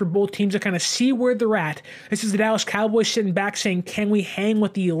game for both teams to kind of see where they're at. This is the Dallas Cowboys sitting back saying, can we hang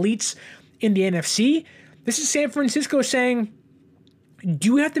with the elites in the NFC? This is San Francisco saying,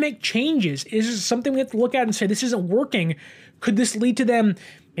 do we have to make changes? Is this something we have to look at and say, this isn't working? Could this lead to them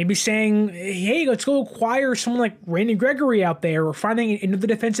maybe saying, hey, let's go acquire someone like Randy Gregory out there, or finding another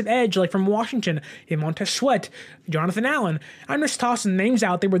defensive edge like from Washington, Montez Sweat, Jonathan Allen? I'm just tossing names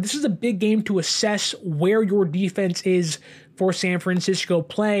out there, but this is a big game to assess where your defense is for San Francisco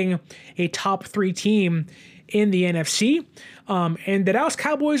playing a top 3 team in the NFC. And the Dallas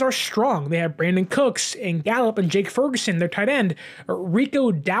Cowboys are strong. They have Brandon Cooks and Gallup and Jake Ferguson, their tight end,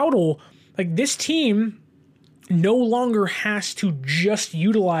 Rico Dowdle. Like, this team no longer has to just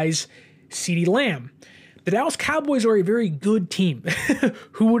utilize CeeDee Lamb. The Dallas Cowboys are a very good team.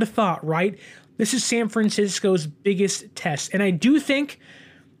 Who would have thought, right? This is San Francisco's biggest test. And I do think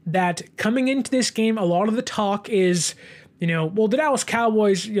that coming into this game, a lot of the talk is, the Dallas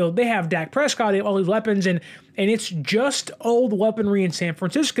Cowboys, they have Dak Prescott, they have all these weapons, and it's just old weaponry in San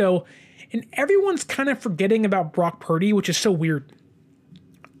Francisco. And everyone's kind of forgetting about Brock Purdy, which is so weird.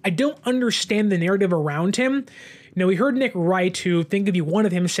 I don't understand the narrative around him. We heard Nick Wright, who think if you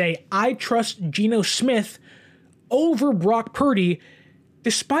wanted him, say, I trust Geno Smith over Brock Purdy,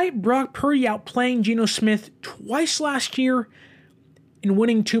 despite Brock Purdy outplaying Geno Smith twice last year and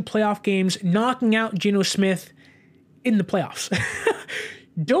winning 2 playoff games, knocking out Geno Smith in the playoffs.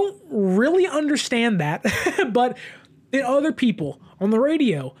 Don't really understand that, but the other people on the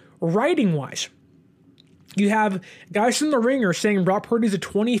radio, writing-wise, you have guys from the Ringer saying Brock Purdy's a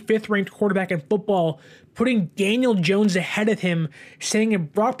 25th ranked quarterback in football, putting Daniel Jones ahead of him, saying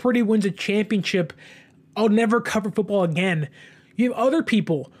if Brock Purdy wins a championship, I'll never cover football again. You have other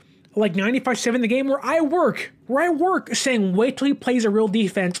people like 95.7 The Game where I work, saying wait till he plays a real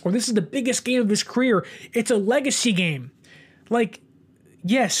defense, or this is the biggest game of his career. It's a legacy game. Like,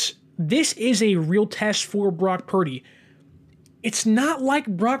 yes, this is a real test for Brock Purdy. It's not like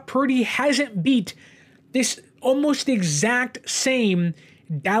Brock Purdy hasn't beat this almost the exact same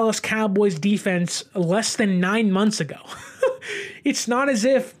Dallas Cowboys defense less than 9 months ago. It's not as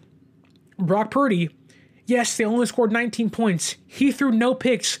if Brock Purdy, yes, they only scored 19 points. He threw no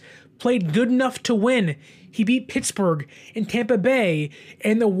picks, played good enough to win. He beat Pittsburgh and Tampa Bay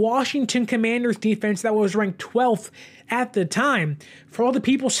and the Washington Commanders defense that was ranked 12th at the time. For all the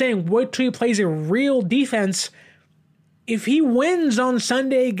people saying, wait till he plays a real defense, if he wins on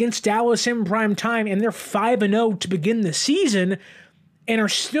Sunday against Dallas in prime time and they're 5-0 to begin the season and are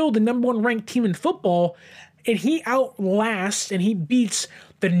still the number 1 ranked team in football, and he outlasts and he beats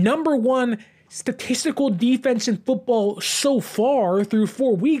the number 1 statistical defense in football so far through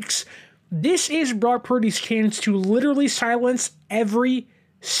 4 weeks, this is Brock Purdy's chance to literally silence every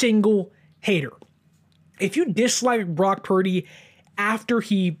single hater. If you dislike Brock Purdy after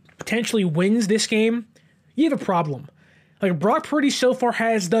he potentially wins this game, you have a problem. Like, Brock Purdy so far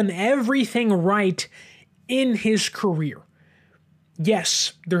has done everything right in his career.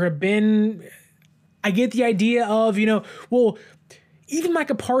 Yes, there have been, I get the idea of, even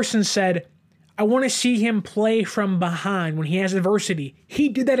Micah Parsons said, I want to see him play from behind when he has adversity. He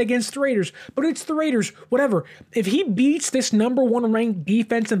did that against the Raiders, but it's the Raiders, whatever. If he beats this number 1 ranked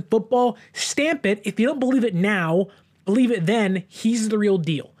defense in football, stamp it. If you don't believe it now, believe it then. He's the real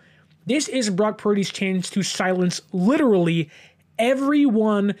deal. This is Brock Purdy's chance to silence literally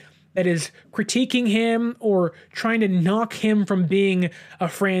everyone that is critiquing him or trying to knock him from being a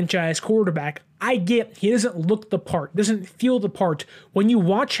franchise quarterback. I get he doesn't look the part, doesn't feel the part. When you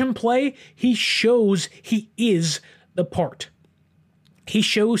watch him play, he shows he is the part. He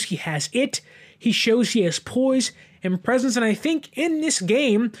shows he has it. He shows he has poise and presence. And I think in this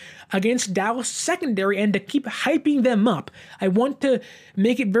game against Dallas secondary, and to keep hyping them up, I want to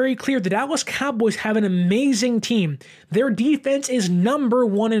make it very clear the Dallas Cowboys have an amazing team. Their defense is number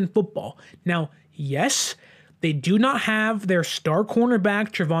 1 in football. Now, yes, they do not have their star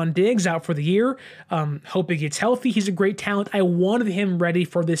cornerback, Trevon Diggs, out for the year. Hope he gets healthy. He's a great talent. I wanted him ready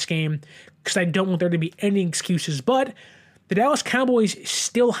for this game because I don't want there to be any excuses. But the Dallas Cowboys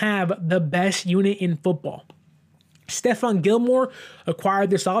still have the best unit in football. Stephon Gilmore, acquired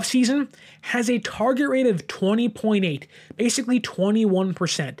this offseason, has a target rate of 20.8, basically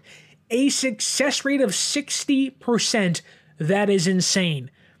 21%. A success rate of 60%, that is insane.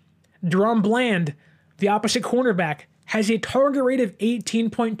 Deron Bland, the opposite cornerback, has a target rate of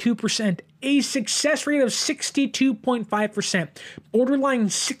 18.2%, a success rate of 62.5%, borderline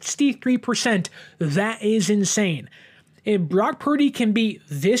 63%, that is insane. If Brock Purdy can beat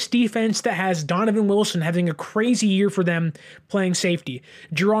this defense that has Donovan Wilson having a crazy year for them playing safety,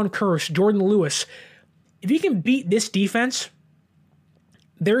 Jaron Kearse, Jordan Lewis, if he can beat this defense,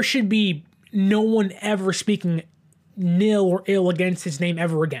 there should be no one ever speaking nil or ill against his name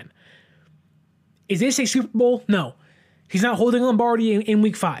ever again. Is this a Super Bowl? No. He's not holding Lombardi in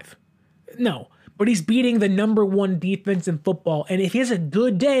week 5. No. But he's beating the number 1 defense in football. And if he has a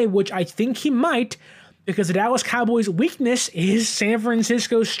good day, which I think he might, because the Dallas Cowboys' weakness is San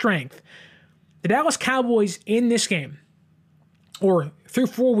Francisco's strength. The Dallas Cowboys in this game, or through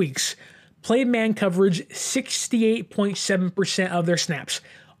 4 weeks, played man coverage 68.7% of their snaps.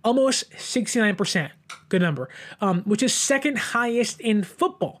 Almost 69%. Good number. Which is second highest in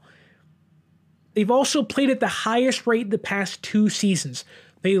football. They've also played at the highest rate the past 2 seasons.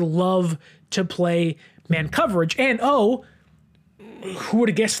 They love to play man coverage. And who would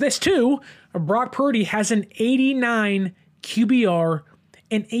have guessed this too? Brock Purdy has an 89 QBR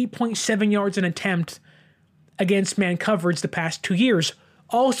and 8.7 yards an attempt against man coverage the past 2 years.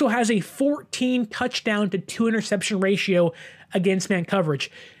 Also has a 14 touchdown to 2 interception ratio against man coverage.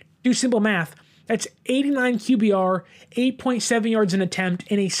 Do simple math. That's 89 QBR, 8.7 yards an attempt,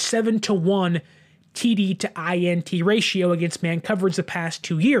 and a 7-to-1 TD to INT ratio against man coverage the past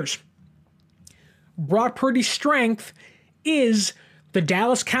 2 years. Brock Purdy's strength is the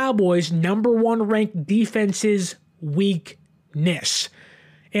Dallas Cowboys' number 1 ranked defense's weakness.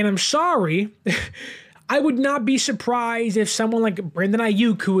 And I'm sorry, I would not be surprised if someone like Brandon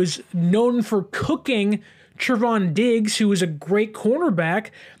Ayuk, who is known for cooking Trevon Diggs, who is a great cornerback,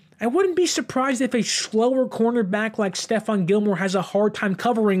 I wouldn't be surprised if a slower cornerback like Stephon Gilmore has a hard time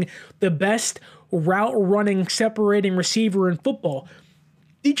covering the best route-running, separating receiver in football.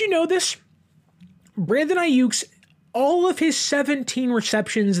 Did you know this? Brandon Ayuk's, all of his 17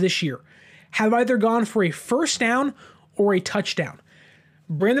 receptions this year have either gone for a first down or a touchdown.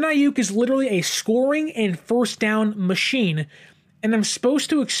 Brandon Ayuk is literally a scoring and first down machine, and I'm supposed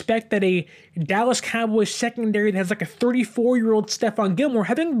to expect that a Dallas Cowboys secondary that has like a 34-year-old Stephon Gilmore,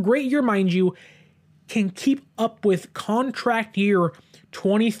 having a great year, mind you, can keep up with contract year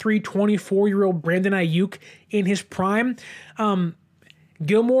 23, 24-year-old Brandon Ayuk in his prime.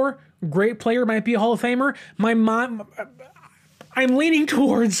 Gilmore, great player, might be a Hall of Famer. I'm leaning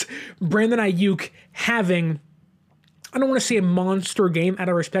towards Brandon Ayuk having, I don't want to say a monster game out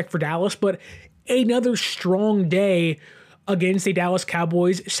of respect for Dallas, but another strong day against the Dallas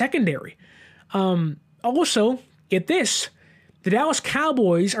Cowboys secondary. Also, get this. The Dallas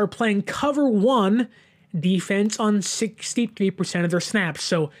Cowboys are playing cover 1 defense on 63% of their snaps.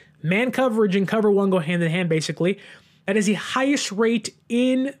 So man coverage and cover 1 go hand in hand, basically. That is the highest rate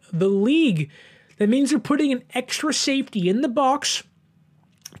in the league. That means they're putting an extra safety in the box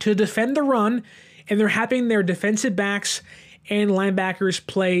to defend the run, and they're having their defensive backs and linebackers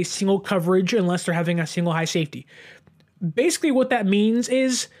play single coverage unless they're having a single high safety. Basically what that means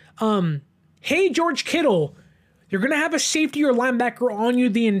is, hey, George Kittle, you're going to have a safety or linebacker on you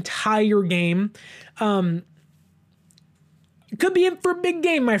the entire game. It could be in for a big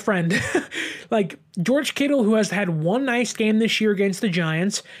game, my friend. Like George Kittle, who has had one nice game this year against the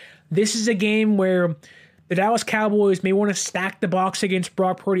Giants. This is a game where the Dallas Cowboys may want to stack the box against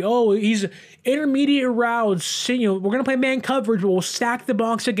Brock Purdy. Oh, he's intermediate routes. We're going to play man coverage, but we'll stack the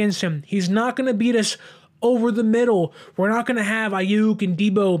box against him. He's not going to beat us over the middle. We're not going to have Ayuk and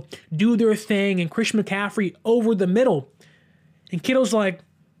Debo do their thing and Christian McCaffrey over the middle. And Kittle's like,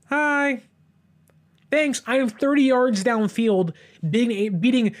 hi, thanks. I am 30 yards downfield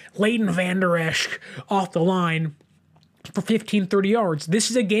beating Leighton Vander Esch off the line for 15, 30 yards. This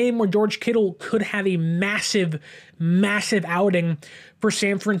is a game where George Kittle could have a massive, massive outing for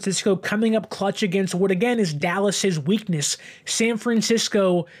San Francisco, coming up clutch against what, again, is Dallas's weakness. San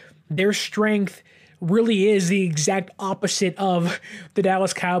Francisco, their strength really is the exact opposite of the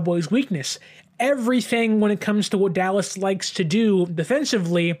Dallas Cowboys' weakness. Everything when it comes to what Dallas likes to do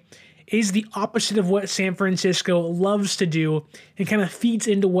defensively is the opposite of what San Francisco loves to do, and kind of feeds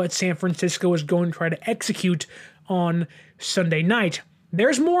into what San Francisco is going to try to execute on Sunday night.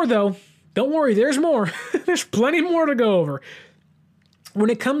 There's more, though. Don't worry, there's more. There's plenty more to go over.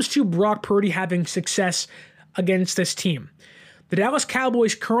 When it comes to Brock Purdy having success against this team, the Dallas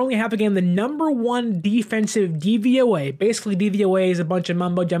Cowboys currently have, again, the number 1 defensive DVOA. Basically, DVOA is a bunch of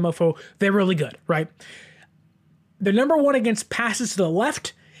mumbo-jumbo. They're really good, right? They're number 1 against passes to the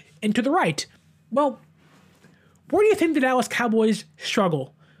left and to the right. Well, where do you think the Dallas Cowboys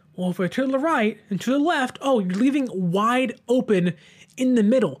struggle? Well, if we're to the right and to the left, you're leaving wide open in the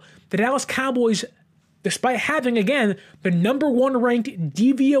middle. The Dallas Cowboys, despite having, again, the number 1 ranked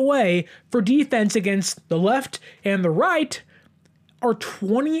DVOA for defense against the left and the right, are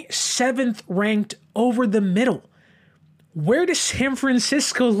 27th ranked over the middle. Where does San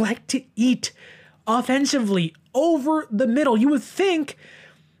Francisco like to eat offensively? Over the middle. You would think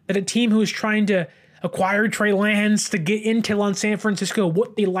that a team who is trying to acquire Trey Lance, to get intel on San Francisco,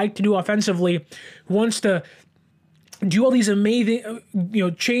 what they like to do offensively, who wants to do all these amazing,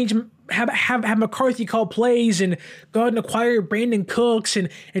 change, have McCarthy call plays and go out and acquire Brandon Cooks and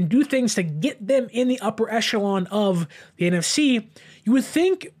do things to get them in the upper echelon of the NFC. You would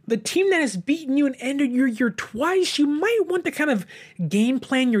think the team that has beaten you and ended your year twice, you might want to kind of game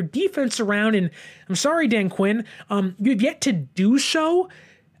plan your defense around. And I'm sorry, Dan Quinn, you've yet to do so.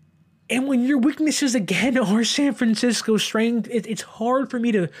 And when your weaknesses again are San Francisco's strength, it's hard for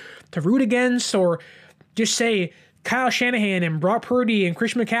me to root against or just say Kyle Shanahan and Brock Purdy and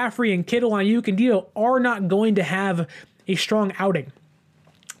Christian McCaffrey and Kittle and Ayuk and Dio are not going to have a strong outing.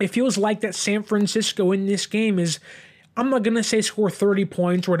 It feels like that San Francisco in this game is, I'm not going to say score 30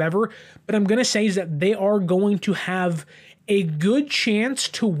 points or whatever, but I'm going to say is that they are going to have a good chance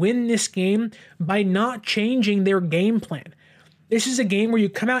to win this game by not changing their game plan. This is a game where you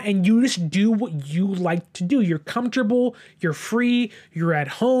come out and you just do what you like to do. You're comfortable, you're free, you're at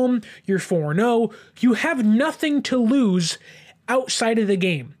home, you're 4-0. You have nothing to lose outside of the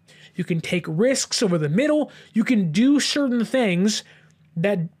game. You can take risks over the middle. You can do certain things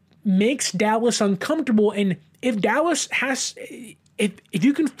that makes Dallas uncomfortable. And if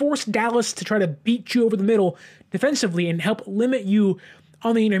you can force Dallas to try to beat you over the middle defensively and help limit you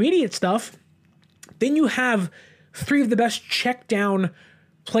on the intermediate stuff, then you have three of the best check down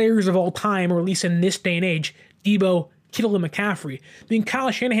players of all time, or at least in this day and age: Debo, Kittle, and McCaffrey. I mean, Kyle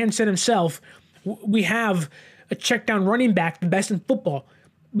Shanahan said himself, we have a check down running back, the best in football.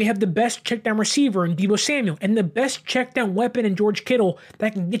 We have the best check down receiver in Debo Samuel, and the best check down weapon in George Kittle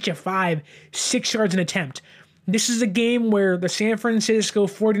that can get you 5-6 yards an attempt. This is a game where the San Francisco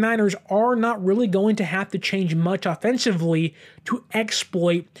 49ers are not really going to have to change much offensively to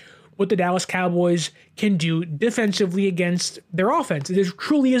exploit what the Dallas Cowboys can do defensively against their offense. This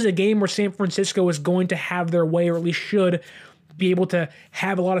truly is a game where San Francisco is going to have their way, or at least should be able to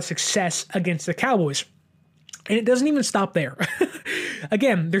have a lot of success against the Cowboys. And it doesn't even stop there.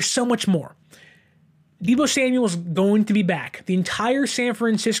 Again, there's so much more. Debo Samuel is going to be back. The entire San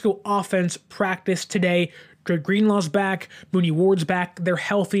Francisco offense practiced today. Dre Greenlaw's back. Mooney Ward's back. They're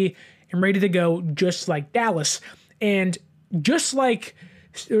healthy and ready to go, just like Dallas. And just like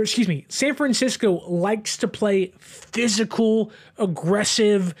San Francisco likes to play physical,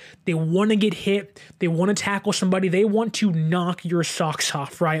 aggressive. They want to get hit. They want to tackle somebody. They want to knock your socks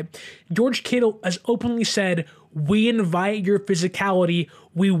off, right? George Kittle has openly said, we invite your physicality.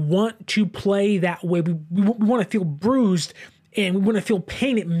 We want to play that way. We want to feel bruised and we want to feel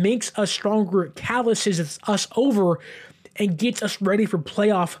pain. It makes us stronger. It calluses us over and gets us ready for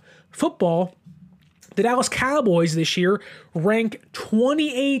playoff football. The Dallas Cowboys this year rank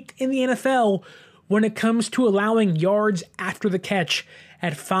 28th in the NFL when it comes to allowing yards after the catch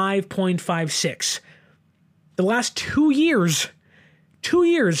at 5.56. The last 2 years,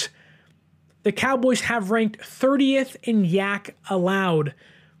 the Cowboys have ranked 30th in yak allowed.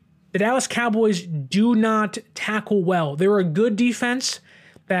 The Dallas Cowboys do not tackle well. They're a good defense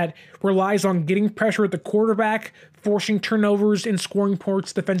that relies on getting pressure at the quarterback, forcing turnovers, and scoring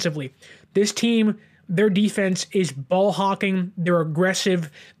points defensively. This team, their defense is ball hawking. They're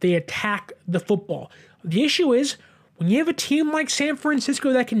aggressive. They attack the football. The issue is when you have a team like San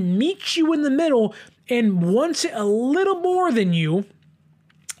Francisco that can meet you in the middle and wants it a little more than you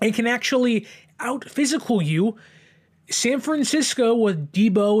and can actually out-physical you. San Francisco with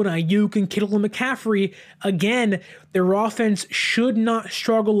Debo and Ayuk and Kittle and McCaffrey, again, their offense should not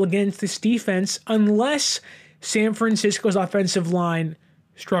struggle against this defense unless San Francisco's offensive line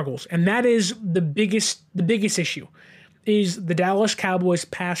struggles. And that is the biggest issue, is the Dallas Cowboys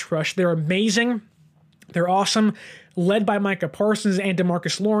pass rush. They're amazing. They're awesome. Led by Micah Parsons and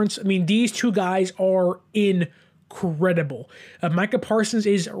DeMarcus Lawrence. I mean, these two guys are incredible. Micah Parsons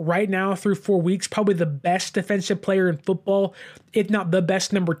is right now through 4 weeks probably the best defensive player in football, if not the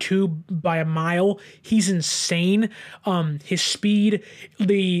best number 2 by a mile. He's insane. His speed,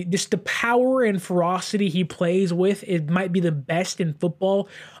 the power and ferocity he plays with, it might be the best in football.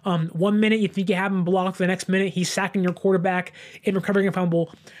 1 minute you think you have him blocked, the next minute he's sacking your quarterback and recovering a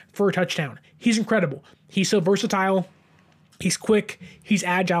fumble for a touchdown. He's incredible. He's so versatile. He's quick. He's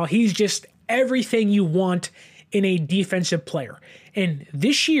agile. He's just everything you want in a defensive player. And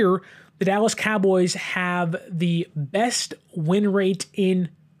this year, the Dallas Cowboys have the best win rate in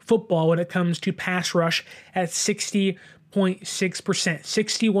football when it comes to pass rush at 60.6%,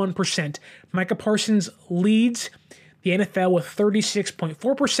 61%. Micah Parsons leads the NFL with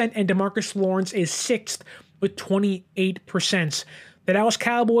 36.4%, and DeMarcus Lawrence is 6th with 28%. The Dallas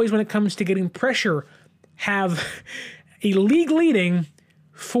Cowboys, when it comes to getting pressure, have a league-leading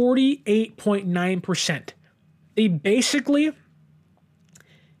 48.9%. They basically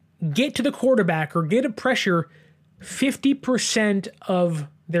get to the quarterback or get a pressure 50% of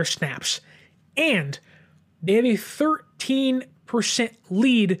their snaps. And they have a 13%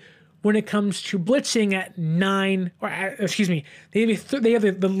 lead when it comes to blitzing at they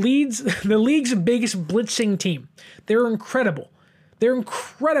have the league's biggest blitzing team. They're incredible. They're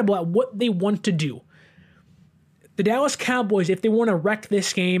incredible at what they want to do. The Dallas Cowboys, if they want to wreck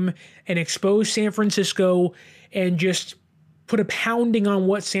this game and expose San Francisco and just put a pounding on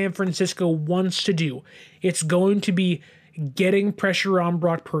what San Francisco wants to do, it's going to be getting pressure on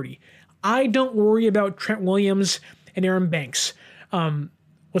Brock Purdy. I don't worry about Trent Williams and Aaron Banks.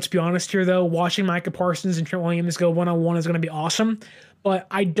 Let's be honest here, though. Watching Micah Parsons and Trent Williams go one-on-one is going to be awesome. But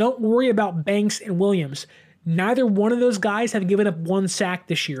I don't worry about Banks and Williams. Neither one of those guys have given up one sack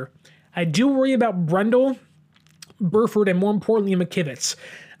this year. I do worry about Brendel, Burford, and more importantly, McKivitz.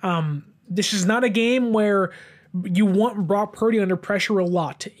 This is not a game where you want Brock Purdy under pressure a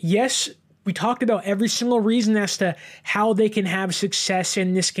lot. Yes, we talked about every single reason as to how they can have success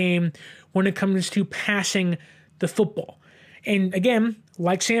in this game when it comes to passing the football. And again,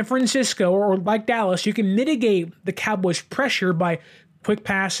 like San Francisco or like Dallas, you can mitigate the Cowboys' pressure by quick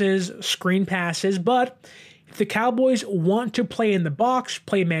passes, screen passes. But if the Cowboys want to play in the box,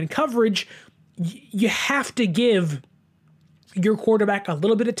 play man coverage, you have to give your quarterback a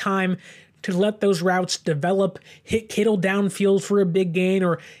little bit of time to let those routes develop, hit Kittle downfield for a big gain,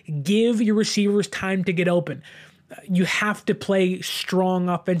 or give your receivers time to get open. You have to play strong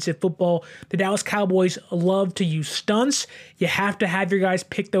offensive football. The Dallas Cowboys love to use stunts. You have to have your guys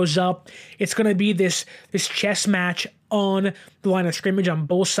pick those up. It's going to be this chess match on the line of scrimmage on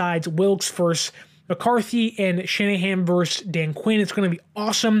both sides. Wilkes versus McCarthy and Shanahan versus Dan Quinn. It's going to be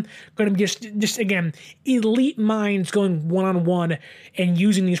awesome. Going to be just again, elite minds going one-on-one and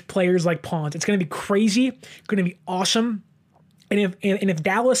using these players like pawns. It's going to be crazy. Going to be awesome. And if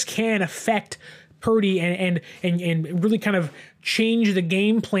Dallas can affect Purdy and really kind of change the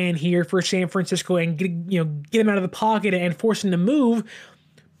game plan here for San Francisco and get him out of the pocket and force him to move,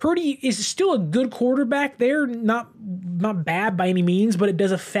 Purdy is still a good quarterback there, not bad by any means, but it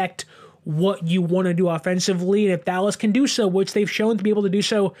does affect what you want to do offensively. And if Dallas can do so, which they've shown to be able to do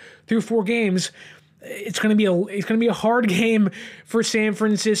so through 4 games, it's going to be a hard game for San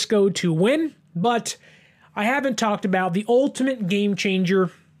Francisco to win. But I haven't talked about the ultimate game changer,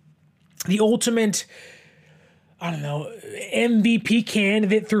 the ultimate, MVP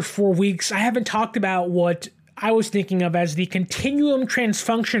candidate through 4 weeks. I haven't talked about what I was thinking of as the continuum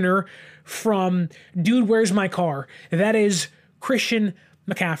transfunctioner from Dude, Where's My Car? That is Christian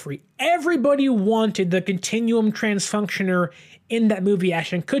McCaffrey. Everybody wanted the continuum transfunctioner in that movie.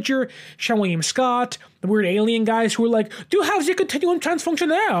 Ashton Kutcher, Sean William Scott, the weird alien guys who were like, "Do how's the continuum transfunction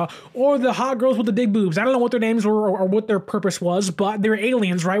there?" Or the hot girls with the big boobs. I don't know what their names were or what their purpose was, but they're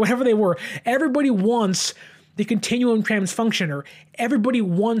aliens, right? Whatever they were. Everybody wants the continuum transfunctioner. Everybody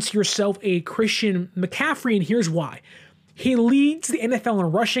wants yourself a Christian McCaffrey, and here's why. He leads the NFL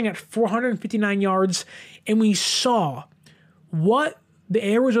in rushing at 459 yards, and we saw what the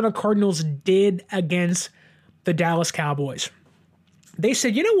Arizona Cardinals did against the Dallas Cowboys. They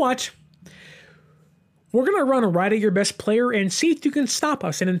said, you know what? We're going to run right at your best player and see if you can stop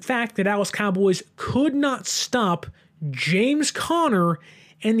us. And in fact, the Dallas Cowboys could not stop James Conner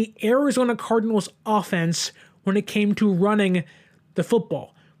and the Arizona Cardinals offense when it came to running the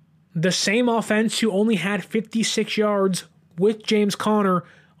football. The same offense who only had 56 yards with James Conner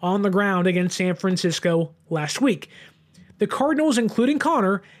on the ground against San Francisco last week. The Cardinals, including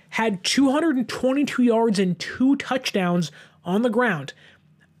Conner, had 222 yards and 2 touchdowns on the ground.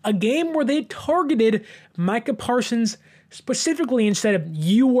 A game where they targeted Micah Parsons specifically and said,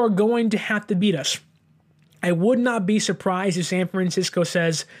 you are going to have to beat us. I would not be surprised if San Francisco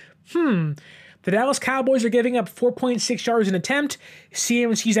says, the Dallas Cowboys are giving up 4.6 yards an attempt.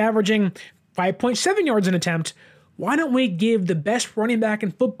 CMC's averaging 5.7 yards an attempt. Why don't we give the best running back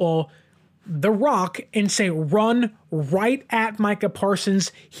in football the rock and say, run right at Micah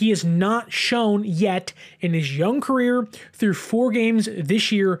Parsons? He has not shown yet in his young career through 4 games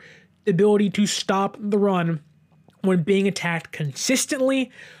this year the ability to stop the run when being attacked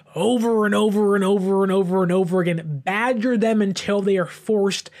consistently over and over and over and over and over again. Badger them until they are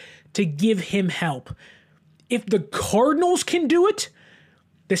forced to give him help. If the Cardinals can do it,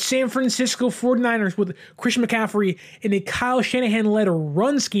 the San Francisco 49ers with Christian McCaffrey in a Kyle Shanahan-led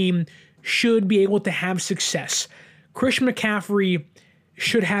run scheme should be able to have success. Christian McCaffrey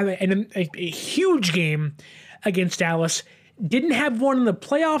should have a huge game against Dallas. Didn't have one in the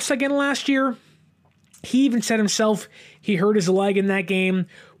playoffs again last year. He even said himself he hurt his leg in that game,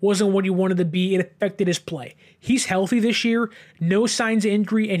 wasn't what he wanted to be. It affected his play. He's healthy this year, no signs of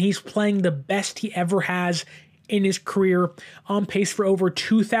injury, and he's playing the best he ever has in his career, on pace for over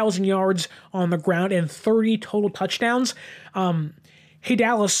 2,000 yards on the ground and 30 total touchdowns. Hey,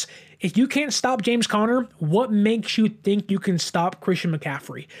 Dallas, if you can't stop James Conner, what makes you think you can stop Christian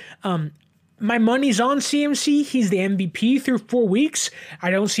McCaffrey? My money's on CMC. He's the MVP through 4 weeks. I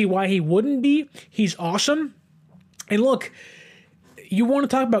don't see why he wouldn't be. He's awesome. And look, you want to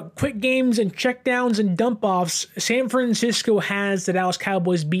talk about quick games and checkdowns and dump-offs. San Francisco has the Dallas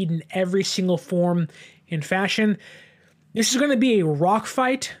Cowboys beaten every single form and fashion. This is going to be a rock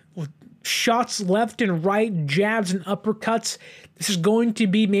fight with shots left and right, jabs and uppercuts. This is going to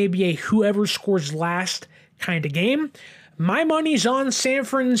be maybe a whoever scores last kind of game. My money's on San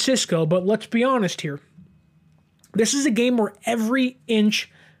Francisco, but let's be honest here. This is a game where every inch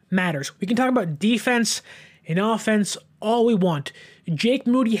matters. We can talk about defense and offense all we want. Jake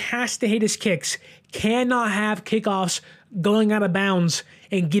Moody has to hit his kicks, cannot have kickoffs going out of bounds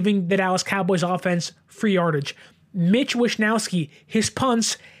and giving the Dallas Cowboys offense free yardage. Mitch Wishnowsky, his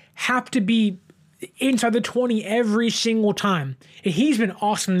punts have to be inside the 20 every single time. And he's been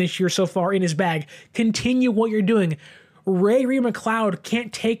awesome this year so far in his bag. Continue what you're doing. Ray McLeod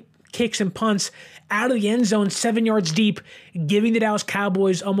can't take kicks and punts out of the end zone 7 yards deep, giving the Dallas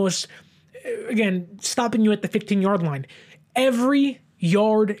Cowboys almost, again, stopping you at the 15-yard line. Every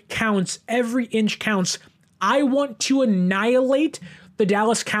yard counts. Every inch counts. I want to annihilate the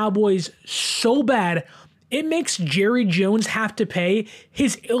Dallas Cowboys so bad, it makes Jerry Jones have to pay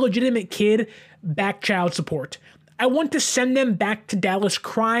his illegitimate kid back child support. I want to send them back to Dallas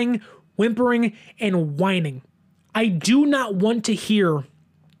crying, whimpering, and whining. I do not want to hear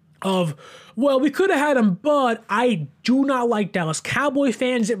of, well, we could have had him, but I do not like Dallas Cowboy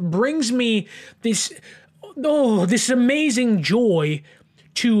fans. It brings me this amazing joy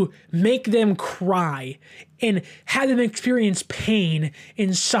to make them cry and have them experience pain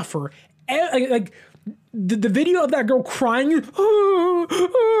and suffer. Like the video of that girl crying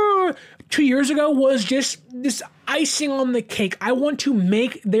 2 years ago was just this icing on the cake. I want to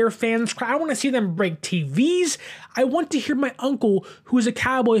make their fans cry. I want to see them break TVs. I want to hear my uncle, who's a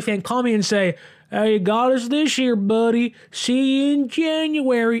Cowboy fan, call me and say, "Hey, you got us this year, buddy. See you in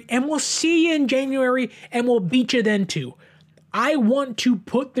January." And we'll see you in January, and we'll beat you then too. I want to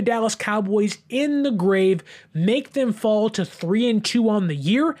put the Dallas Cowboys in the grave, make them fall to 3-2 on the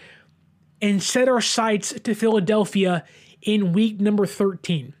year, and set our sights to Philadelphia in week number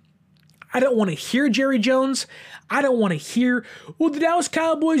 13. I don't want to hear Jerry Jones. I don't want to hear, well, the Dallas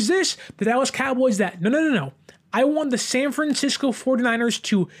Cowboys this, the Dallas Cowboys that. No. I want the San Francisco 49ers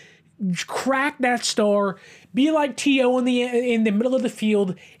to crack that star, be like T.O. in the middle of the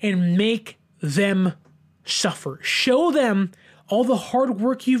field, and make them suffer. Show them all the hard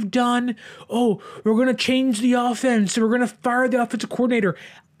work you've done. Oh, we're going to change the offense. We're going to fire the offensive coordinator.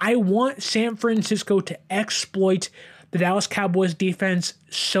 I want San Francisco to exploit the Dallas Cowboys defense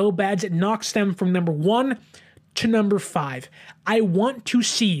so bad it knocks them from number 1 to number 5. I want to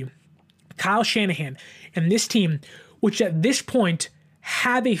see Kyle Shanahan and this team, which at this point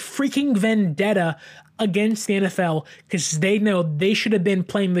have a freaking vendetta against the NFL because they know they should have been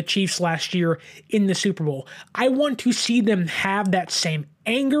playing the Chiefs last year in the Super Bowl. I want to see them have that same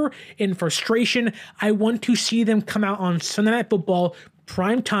anger and frustration. I want to see them come out on Sunday Night Football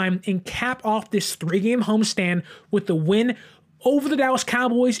prime time and cap off this 3-game homestand with the win over the Dallas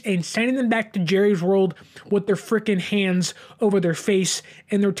Cowboys and sending them back to Jerry's world with their freaking hands over their face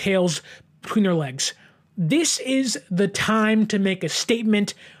and their tails between their legs. This is the time to make a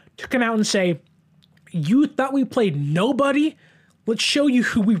statement, to come out and say, you thought we played nobody? Let's show you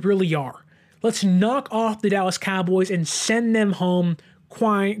who we really are. Let's knock off the Dallas Cowboys and send them home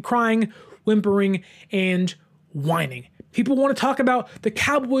crying, whimpering, and whining. People want to talk about the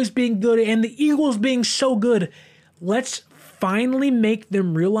Cowboys being good and the Eagles being so good. Let's finally make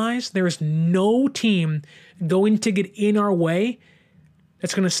them realize there's no team going to get in our way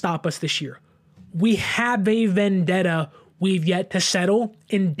that's going to stop us this year. We have a vendetta we've yet to settle,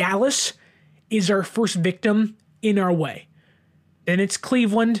 and Dallas is our first victim in our way. Then it's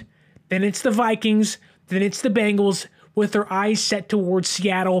Cleveland, then it's the Vikings, then it's the Bengals with their eyes set towards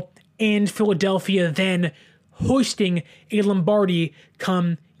Seattle and Philadelphia, then hoisting a Lombardi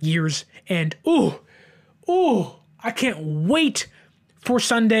come year's end. Ooh, I can't wait for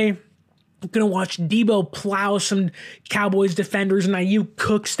Sunday. Gonna watch Debo plow some Cowboys defenders, and Ayuk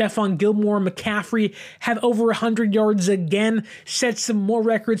cook Stephon Gilmore and McCaffrey have over 100 yards again, set some more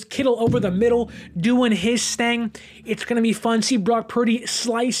records. Kittle over the middle doing his thing. It's gonna be fun. See Brock Purdy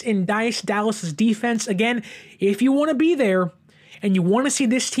slice and dice Dallas's defense again. If you want to be there and you want to see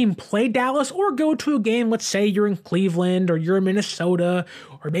this team play Dallas or go to a game, let's say you're in Cleveland or you're in Minnesota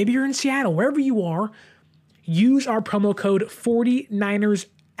or maybe you're in Seattle, wherever you are, use our promo code 49ers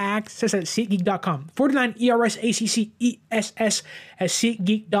access at SeatGeek.com. 49 ERSACCESS at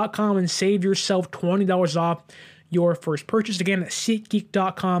SeatGeek.com and save yourself $20 off your first purchase. Again, at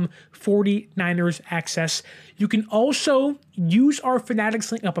SeatGeek.com, 49ers access. You can also use our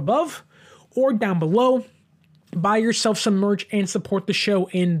Fanatics link up above or down below. Buy yourself some merch and support the show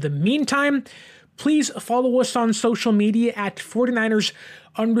in the meantime. Please follow us on social media at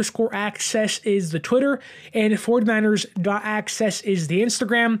 49ers_access is the Twitter, and 49ers.access is the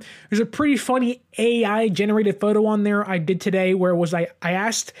Instagram. There's a pretty funny AI-generated photo on there I did today where I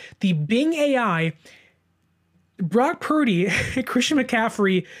asked the Bing AI, Brock Purdy, Christian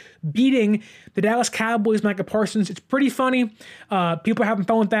McCaffrey beating the Dallas Cowboys, Micah Parsons. It's pretty funny. People are having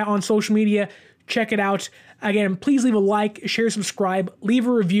fun with that on social media. Check it out. Again, please leave a like, share, subscribe, leave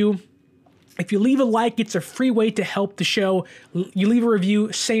a review. If you leave a like, it's a free way to help the show. You leave a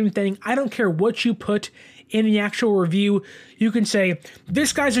review, same thing. I don't care what you put in the actual review. You can say,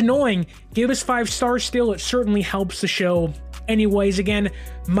 this guy's annoying. Give us 5 stars still. It certainly helps the show. Anyways, again,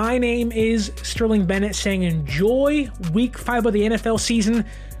 my name is Sterling Bennett saying enjoy week 5 of the NFL season.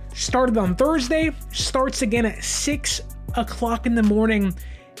 Started on Thursday, starts again at 6 o'clock in the morning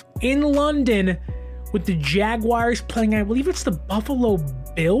in London with the Jaguars playing, I believe it's the Buffalo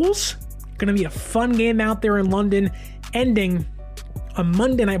Bills. Going to be a fun game out there in London, ending on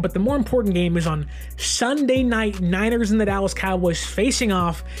Monday night, but the more important game is on Sunday night. Niners and the Dallas Cowboys facing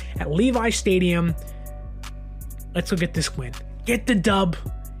off at Levi Stadium. Let's go get this win, get the dub,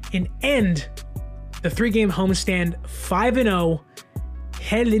 and end the 3-game homestand 5-0,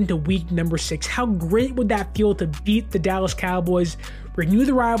 headed into week number 6. How great would that feel to beat the Dallas Cowboys, renew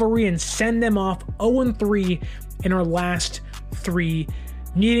the rivalry, and send them off 0-3 in our last 3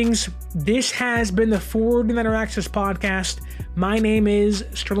 meetings? This has been the 49er Access Podcast. My name is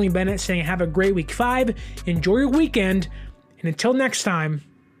Sterling Bennett saying have a great week 5. Enjoy your weekend. And until next time,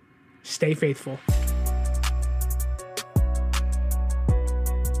 stay faithful.